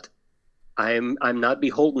bend to that. I'm not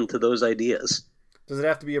beholden to those ideas. Does it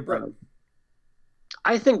have to be a Brit?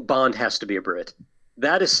 I think Bond has to be a Brit.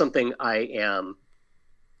 That is something I am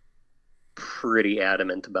pretty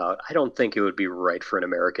adamant about. I don't think it would be right for an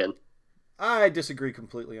American. I disagree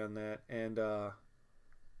completely on that. And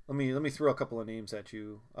let me throw a couple of names at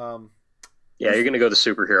you. Yeah, you're going to go the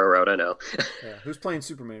superhero route, I know. Yeah, who's playing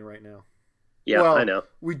Superman right now? Yeah, I know.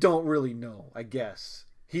 We don't really know, I guess.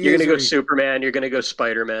 You're going to go Superman, you're going to go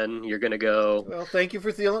Spider-Man, you're going to go... Well, thank you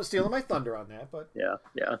for stealing my thunder on that, but... Yeah.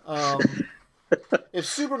 If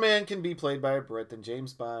Superman can be played by a Brit, then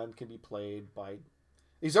James Bond can be played by...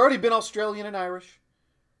 He's already been Australian and Irish.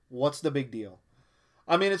 What's the big deal?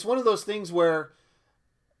 I mean, it's one of those things where...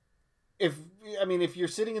 If you're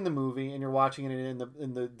sitting in the movie and you're watching it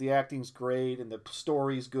and the acting's great and the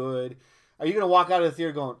story's good, are you going to walk out of the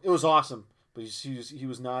theater going, it was awesome, but he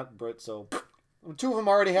was not Brit, so 2 of them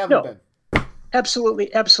already haven't been.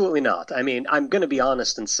 Absolutely not. I mean, I'm going to be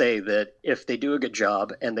honest and say that if they do a good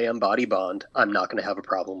job and they embody Bond, I'm not going to have a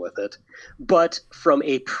problem with it. But from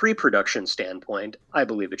a pre-production standpoint, I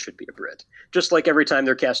believe it should be a Brit. Just like every time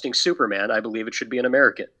they're casting Superman, I believe it should be an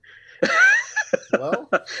American. Well,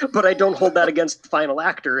 but I don't hold that against the final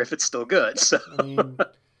actor if it's still good. So I mean,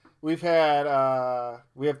 we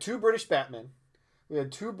have 2 British Batmen, we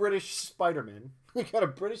had 2 British Spider-Men, we got a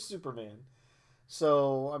British Superman.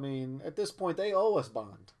 So, I mean, at this point, they owe us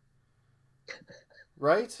Bond.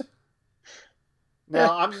 Right?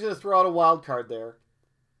 Now, I'm just going to throw out a wild card there.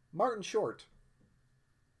 Martin Short.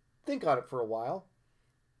 Think on it for a while.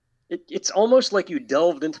 It's almost like you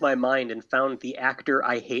delved into my mind and found the actor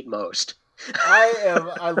I hate most.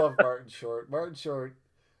 I love Martin Short. Martin Short,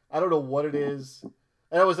 I don't know what it is.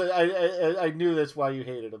 I knew that's why you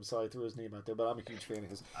hated him, so I threw his name out there, but I'm a huge fan of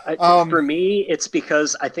his. For me, it's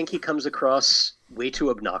because I think he comes across way too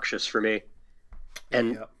obnoxious for me.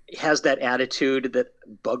 And has that attitude that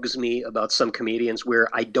bugs me about some comedians where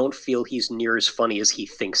I don't feel he's near as funny as he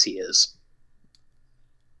thinks he is.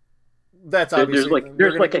 That's obviously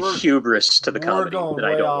there's a hubris to the comedy that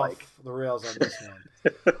I don't like. The rails on this one.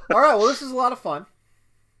 All right, well, this is a lot of fun.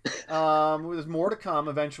 There's more to come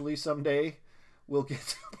eventually. Someday we'll get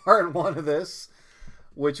to part 1 of this,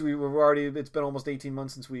 which we were already. It's been almost 18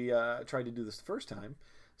 months since we tried to do this the first time.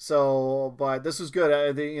 So, but this was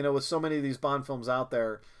good. With so many of these Bond films out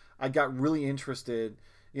there, I got really interested.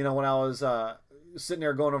 When I was sitting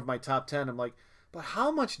there going over my top 10, I'm like, but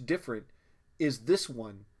how much different is this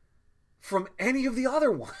one from any of the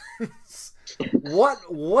other ones?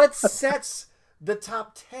 What sets the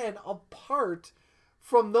top 10 apart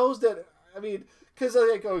from those that, I mean, because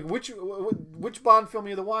which Bond film are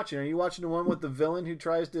you watching? Are you watching the one with the villain who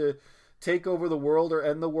tries to take over the world or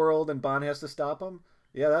end the world and Bond has to stop him?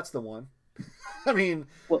 Yeah, that's the one. I mean,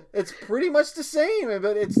 it's pretty much the same,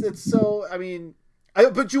 but it's so, I mean,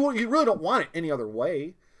 but you really don't want it any other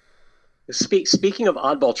way. Speaking of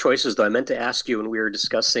oddball choices, though, I meant to ask you when we were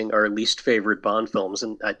discussing our least favorite Bond films,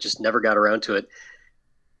 and I just never got around to it.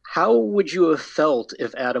 How would you have felt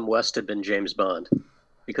if Adam West had been James Bond?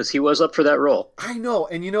 Because he was up for that role. I know,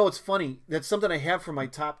 and it's funny. That's something I have for my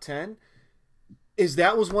top 10, is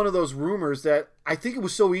that was one of those rumors that I think it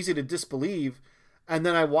was so easy to disbelieve, and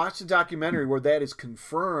then I watched a documentary where that is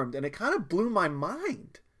confirmed, and it kind of blew my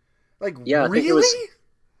mind. Like, yeah, really? I think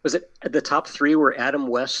was it the top 3 were Adam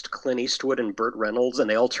West, Clint Eastwood, and Burt Reynolds, and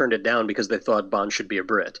they all turned it down because they thought Bond should be a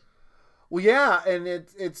Brit. Well, yeah, and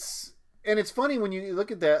it's funny when you look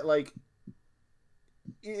at that. Like,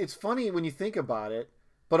 it's funny when you think about it.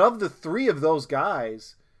 But of the 3 of those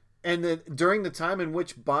guys, and during the time in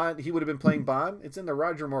which Bond he would have been playing Bond, it's in the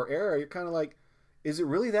Roger Moore era. You're kind of like, is it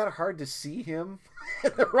really that hard to see him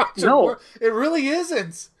in the Roger Moore? It really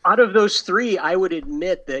isn't. Out of those 3, I would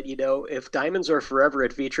admit that, if Diamonds Are Forever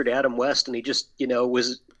had featured Adam West and he just,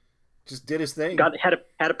 just did his thing, had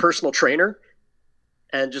a personal trainer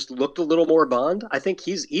and just looked a little more Bond, I think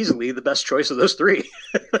he's easily the best choice of those 3.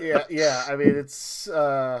 yeah. I mean, it's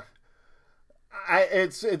that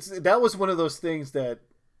was one of those things that,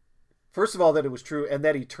 first of all, that it was true, and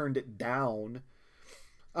that he turned it down.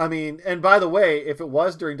 I mean, and by the way, if it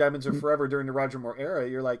was during Diamonds Are Forever, during the Roger Moore era,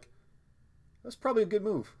 you're like, that's probably a good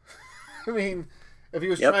move. I mean, if he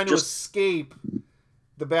was trying to escape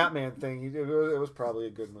the Batman thing, it was probably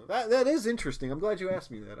a good move. That is interesting. I'm glad you asked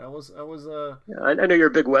me that. I know you're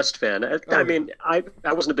a big West fan. I mean, I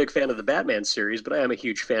wasn't a big fan of the Batman series, but I am a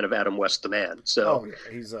huge fan of Adam West, the man. So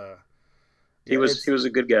he's he was a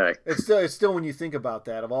good guy. It's still when you think about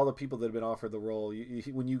that, of all the people that have been offered the role,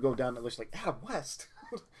 when you go down the list, like Adam West.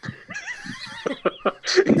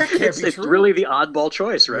 That can't be it's true. Really the oddball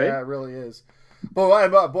choice, right? Yeah, it really is. Boy,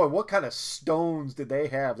 what kind of stones did they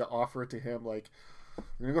have to offer it to him? Like,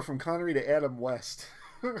 we're gonna go from Connery to Adam West.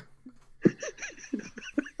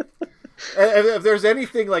 If there's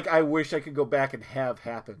anything like I wish I could go back and have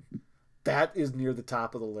happen, that is near the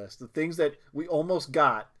top of the list. The things that we almost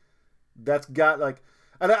got, that's got like,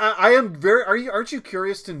 and I am very. Aren't you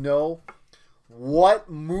curious to know what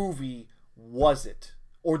movie was it?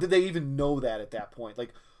 Or did they even know that at that point?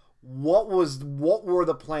 Like, what were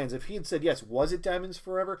the plans? If he had said yes, was it Diamonds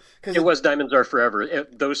Forever? Because it was Diamonds Are Forever.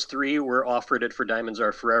 Those 3 were offered it for Diamonds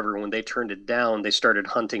Are Forever. When they turned it down, they started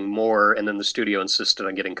hunting more, and then the studio insisted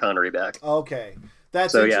on getting Connery back. Okay,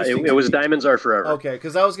 that's so yeah. It was Diamonds Are Forever. Okay,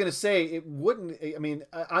 because I was going to say it wouldn't. I mean,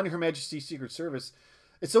 on Her Majesty's Secret Service,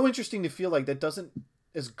 it's so interesting to feel like that doesn't,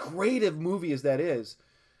 as great a movie as that is,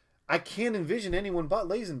 I can't envision anyone but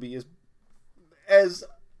Lazenby as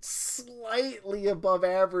slightly above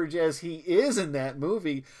average as he is in that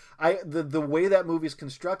movie. The way that movie is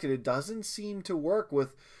constructed, it doesn't seem to work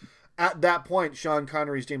with, at that point, Sean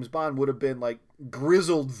Connery's James Bond would have been like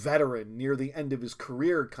grizzled veteran near the end of his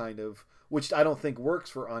career, kind of, which I don't think works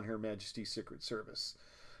for On Her Majesty's Secret Service.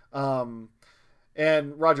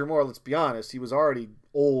 And Roger Moore, let's be honest, he was already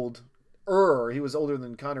old. He was older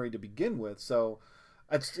than Connery to begin with, so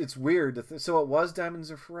it's weird. So it was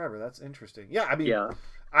Diamonds Are Forever. That's interesting. Yeah, I mean,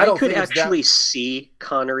 I I don't could think it's that. actually see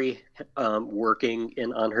Connery working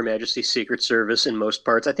in On Her Majesty's Secret Service in most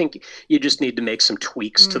parts. I think you just need to make some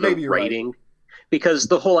tweaks to the Maybe you're right. writing because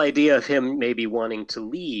the whole idea of him maybe wanting to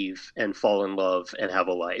leave and fall in love and have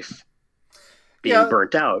a life being Yeah,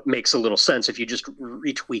 burnt out makes a little sense if you just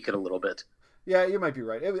retweak it a little bit. yeah, you might be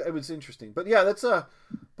right. It was interesting, but yeah, that's a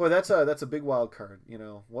big wild card. You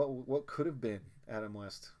know what could have been Adam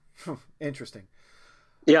West. Interesting.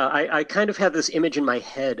 Yeah, I kind of have this image in my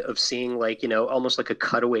head of seeing like, almost like a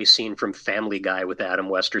cutaway scene from Family Guy with Adam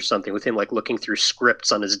West or something, with him like looking through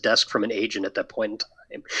scripts on his desk from an agent at that point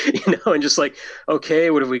in time, and just like,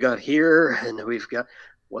 okay, what have we got here? And we've got,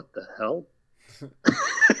 what the hell?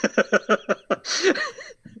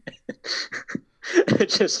 It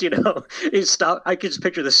just, he stop. I could just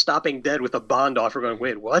picture the stopping dead with a Bond offer going,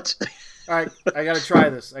 wait, what? All right, I got to try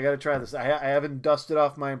this. I haven't dusted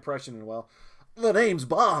off my impression in a while. The name's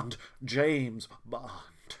Bond. James Bond.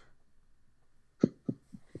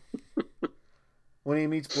 When he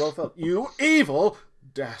meets Blofeld, you evil,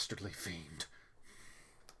 dastardly fiend.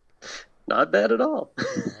 Not bad at all.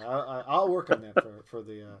 I'll work on that for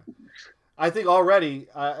the. I think already,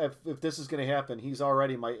 if this is going to happen, he's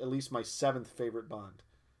already at least my seventh favorite Bond.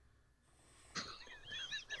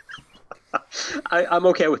 I'm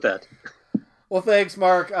okay with that. Well, thanks,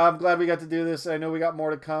 Mark. I'm glad we got to do this. I know we got more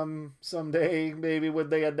to come someday, maybe when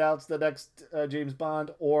they announce the next James Bond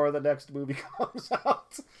or the next movie comes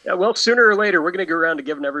out. Yeah, well, sooner or later, we're going to go around to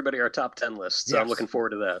giving everybody our top 10 lists. So yes. I'm looking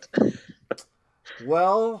forward to that.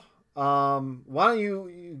 Well, why don't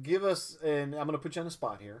you give us, and I'm going to put you on the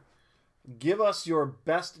spot here, give us your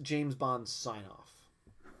best James Bond sign-off.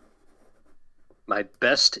 My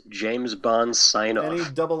best James Bond sign-off. Any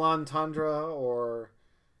double entendre or...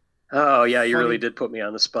 Oh, yeah, you really did put me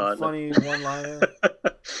on the spot. Funny one-liner.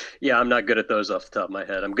 Yeah, I'm not good at those off the top of my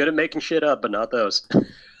head. I'm good at making shit up, but not those.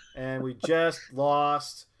 And we just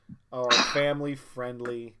lost our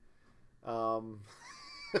family-friendly... I'm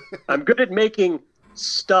good at making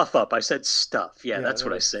stuff up. I said stuff. Yeah, that's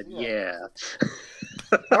what I said. Yeah.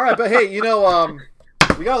 All right, but hey, we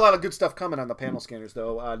got a lot of good stuff coming on the panel scanners,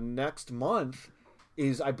 though. Next month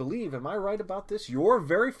is, I believe, am I right about this? Your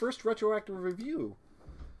very first retroactive review.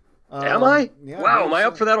 Am I? Yeah, wow, am I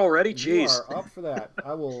up for that already? Jeez. You are up for that.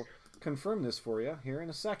 I will confirm this for you here in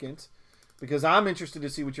a second because I'm interested to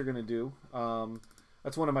see what you're going to do.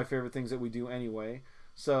 That's one of my favorite things that we do anyway.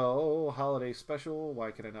 So, holiday special.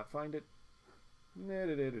 Why can I not find it?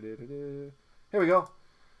 Here we go.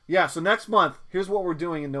 Yeah, so next month, here's what we're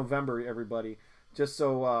doing in November, everybody. Just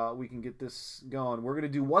so we can get this going. We're going to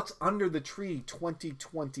do What's Under the Tree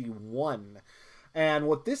 2021. And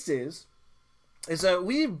what this is that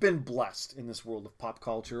we've been blessed in this world of pop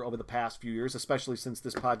culture over the past few years, especially since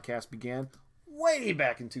this podcast began way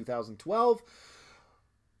back in 2012,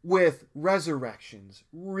 with resurrections,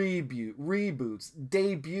 reboots,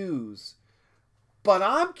 debuts. But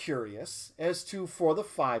I'm curious as to, for the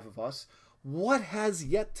five of us, what has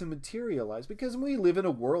yet to materialize? Because we live in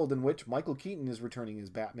a world in which Michael Keaton is returning as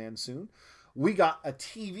Batman soon. We got a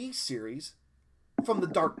TV series from the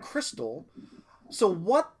Dark Crystal. So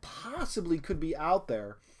what possibly could be out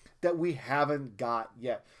there that we haven't got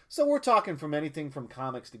yet? So we're talking from anything from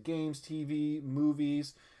comics to games, TV,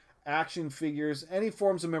 movies, action figures, any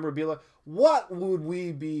forms of memorabilia. What would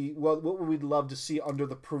we love to see under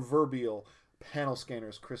the proverbial panel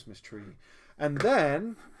scanner's Christmas tree? And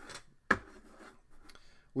then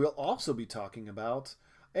we'll also be talking about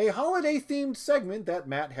a holiday-themed segment that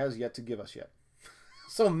Matt has yet to give us yet.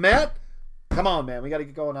 So Matt, come on, man. We got to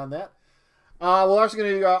get going on that. We're also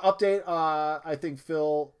going to update, I think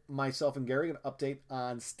Phil, myself, and Gary, going to update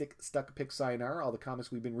on Stuck Pick Sayonara, all the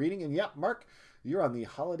comics we've been reading. And yeah, Mark, you're on the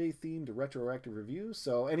holiday-themed retroactive review.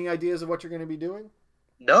 So any ideas of what you're going to be doing?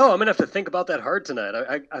 No, I'm going to have to think about that hard tonight.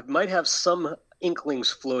 I might have some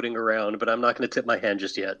inklings floating around, but I'm not going to tip my hand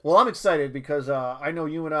just yet. Well, I'm excited because I know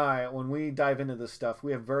you and I, when we dive into this stuff,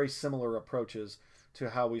 we have very similar approaches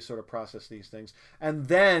to how we sort of process these things. And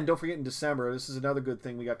then, don't forget, in December, this is another good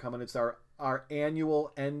thing we got coming. It's our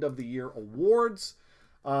annual end-of-the-year awards,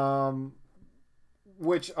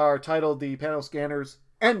 which are titled the Panel Scanners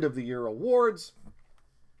End-of-the-Year Awards.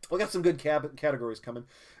 We got some good categories coming.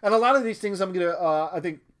 And a lot of these things I'm going to, I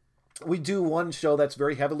think, we do one show that's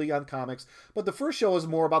very heavily on comics, but the first show is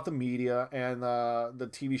more about the media and the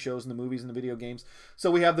TV shows and the movies and the video games. So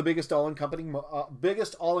we have the biggest all-encompassing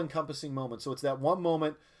moment. So it's that one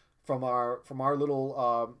moment from our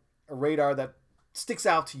little radar that sticks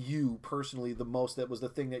out to you personally the most. That was the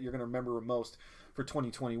thing that you're going to remember most for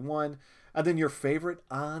 2021. And then your favorite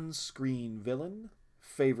on-screen villain,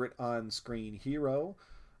 favorite on-screen hero,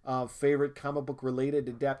 favorite comic book related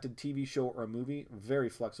adapted TV show or a movie. Very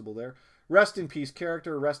flexible there. Rest in peace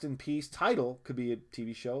character, rest in peace title could be a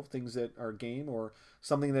TV show, things that are a game or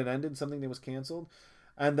something that ended, something that was canceled.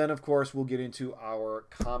 And then, of course, we'll get into our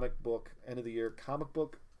comic book end of the year comic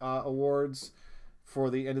book awards for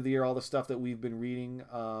the end of the year, all the stuff that we've been reading.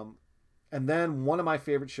 And then one of my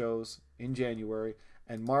favorite shows in January.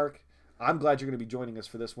 And Mark, I'm glad you're going to be joining us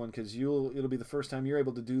for this one because it'll be the first time you're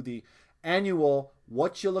able to do the annual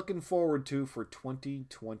what you looking forward to for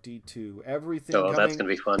 2022. Everything that's going to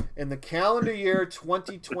be fun. In the calendar year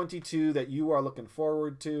 2022 that you are looking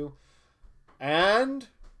forward to. And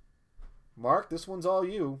Mark, this one's all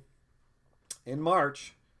you. In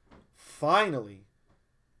March, finally,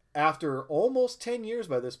 after almost 10 years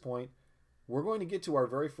by this point, we're going to get to our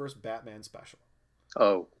very first Batman special.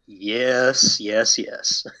 Oh, yes.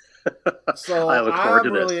 So I look forward to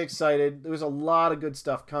I'm really excited. There's a lot of good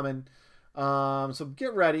stuff coming. So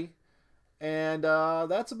get ready. And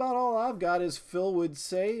that's about all I've got, as Phil would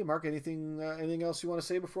say. Mark, anything else you want to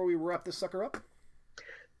say before we wrap this sucker up?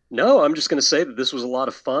 No, I'm just going to say that this was a lot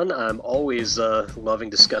of fun. I'm always loving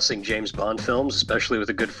discussing James Bond films, especially with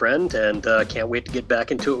a good friend, and can't wait to get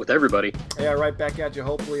back into it with everybody. Yeah, right back at you.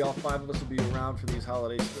 Hopefully all 5 of us will be around for these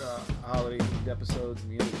holiday episodes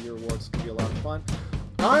and the end of the year awards. It's going to be a lot of fun.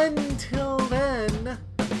 Until then,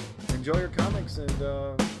 enjoy your comics and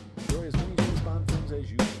enjoy as many James Bond films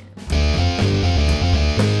as you can.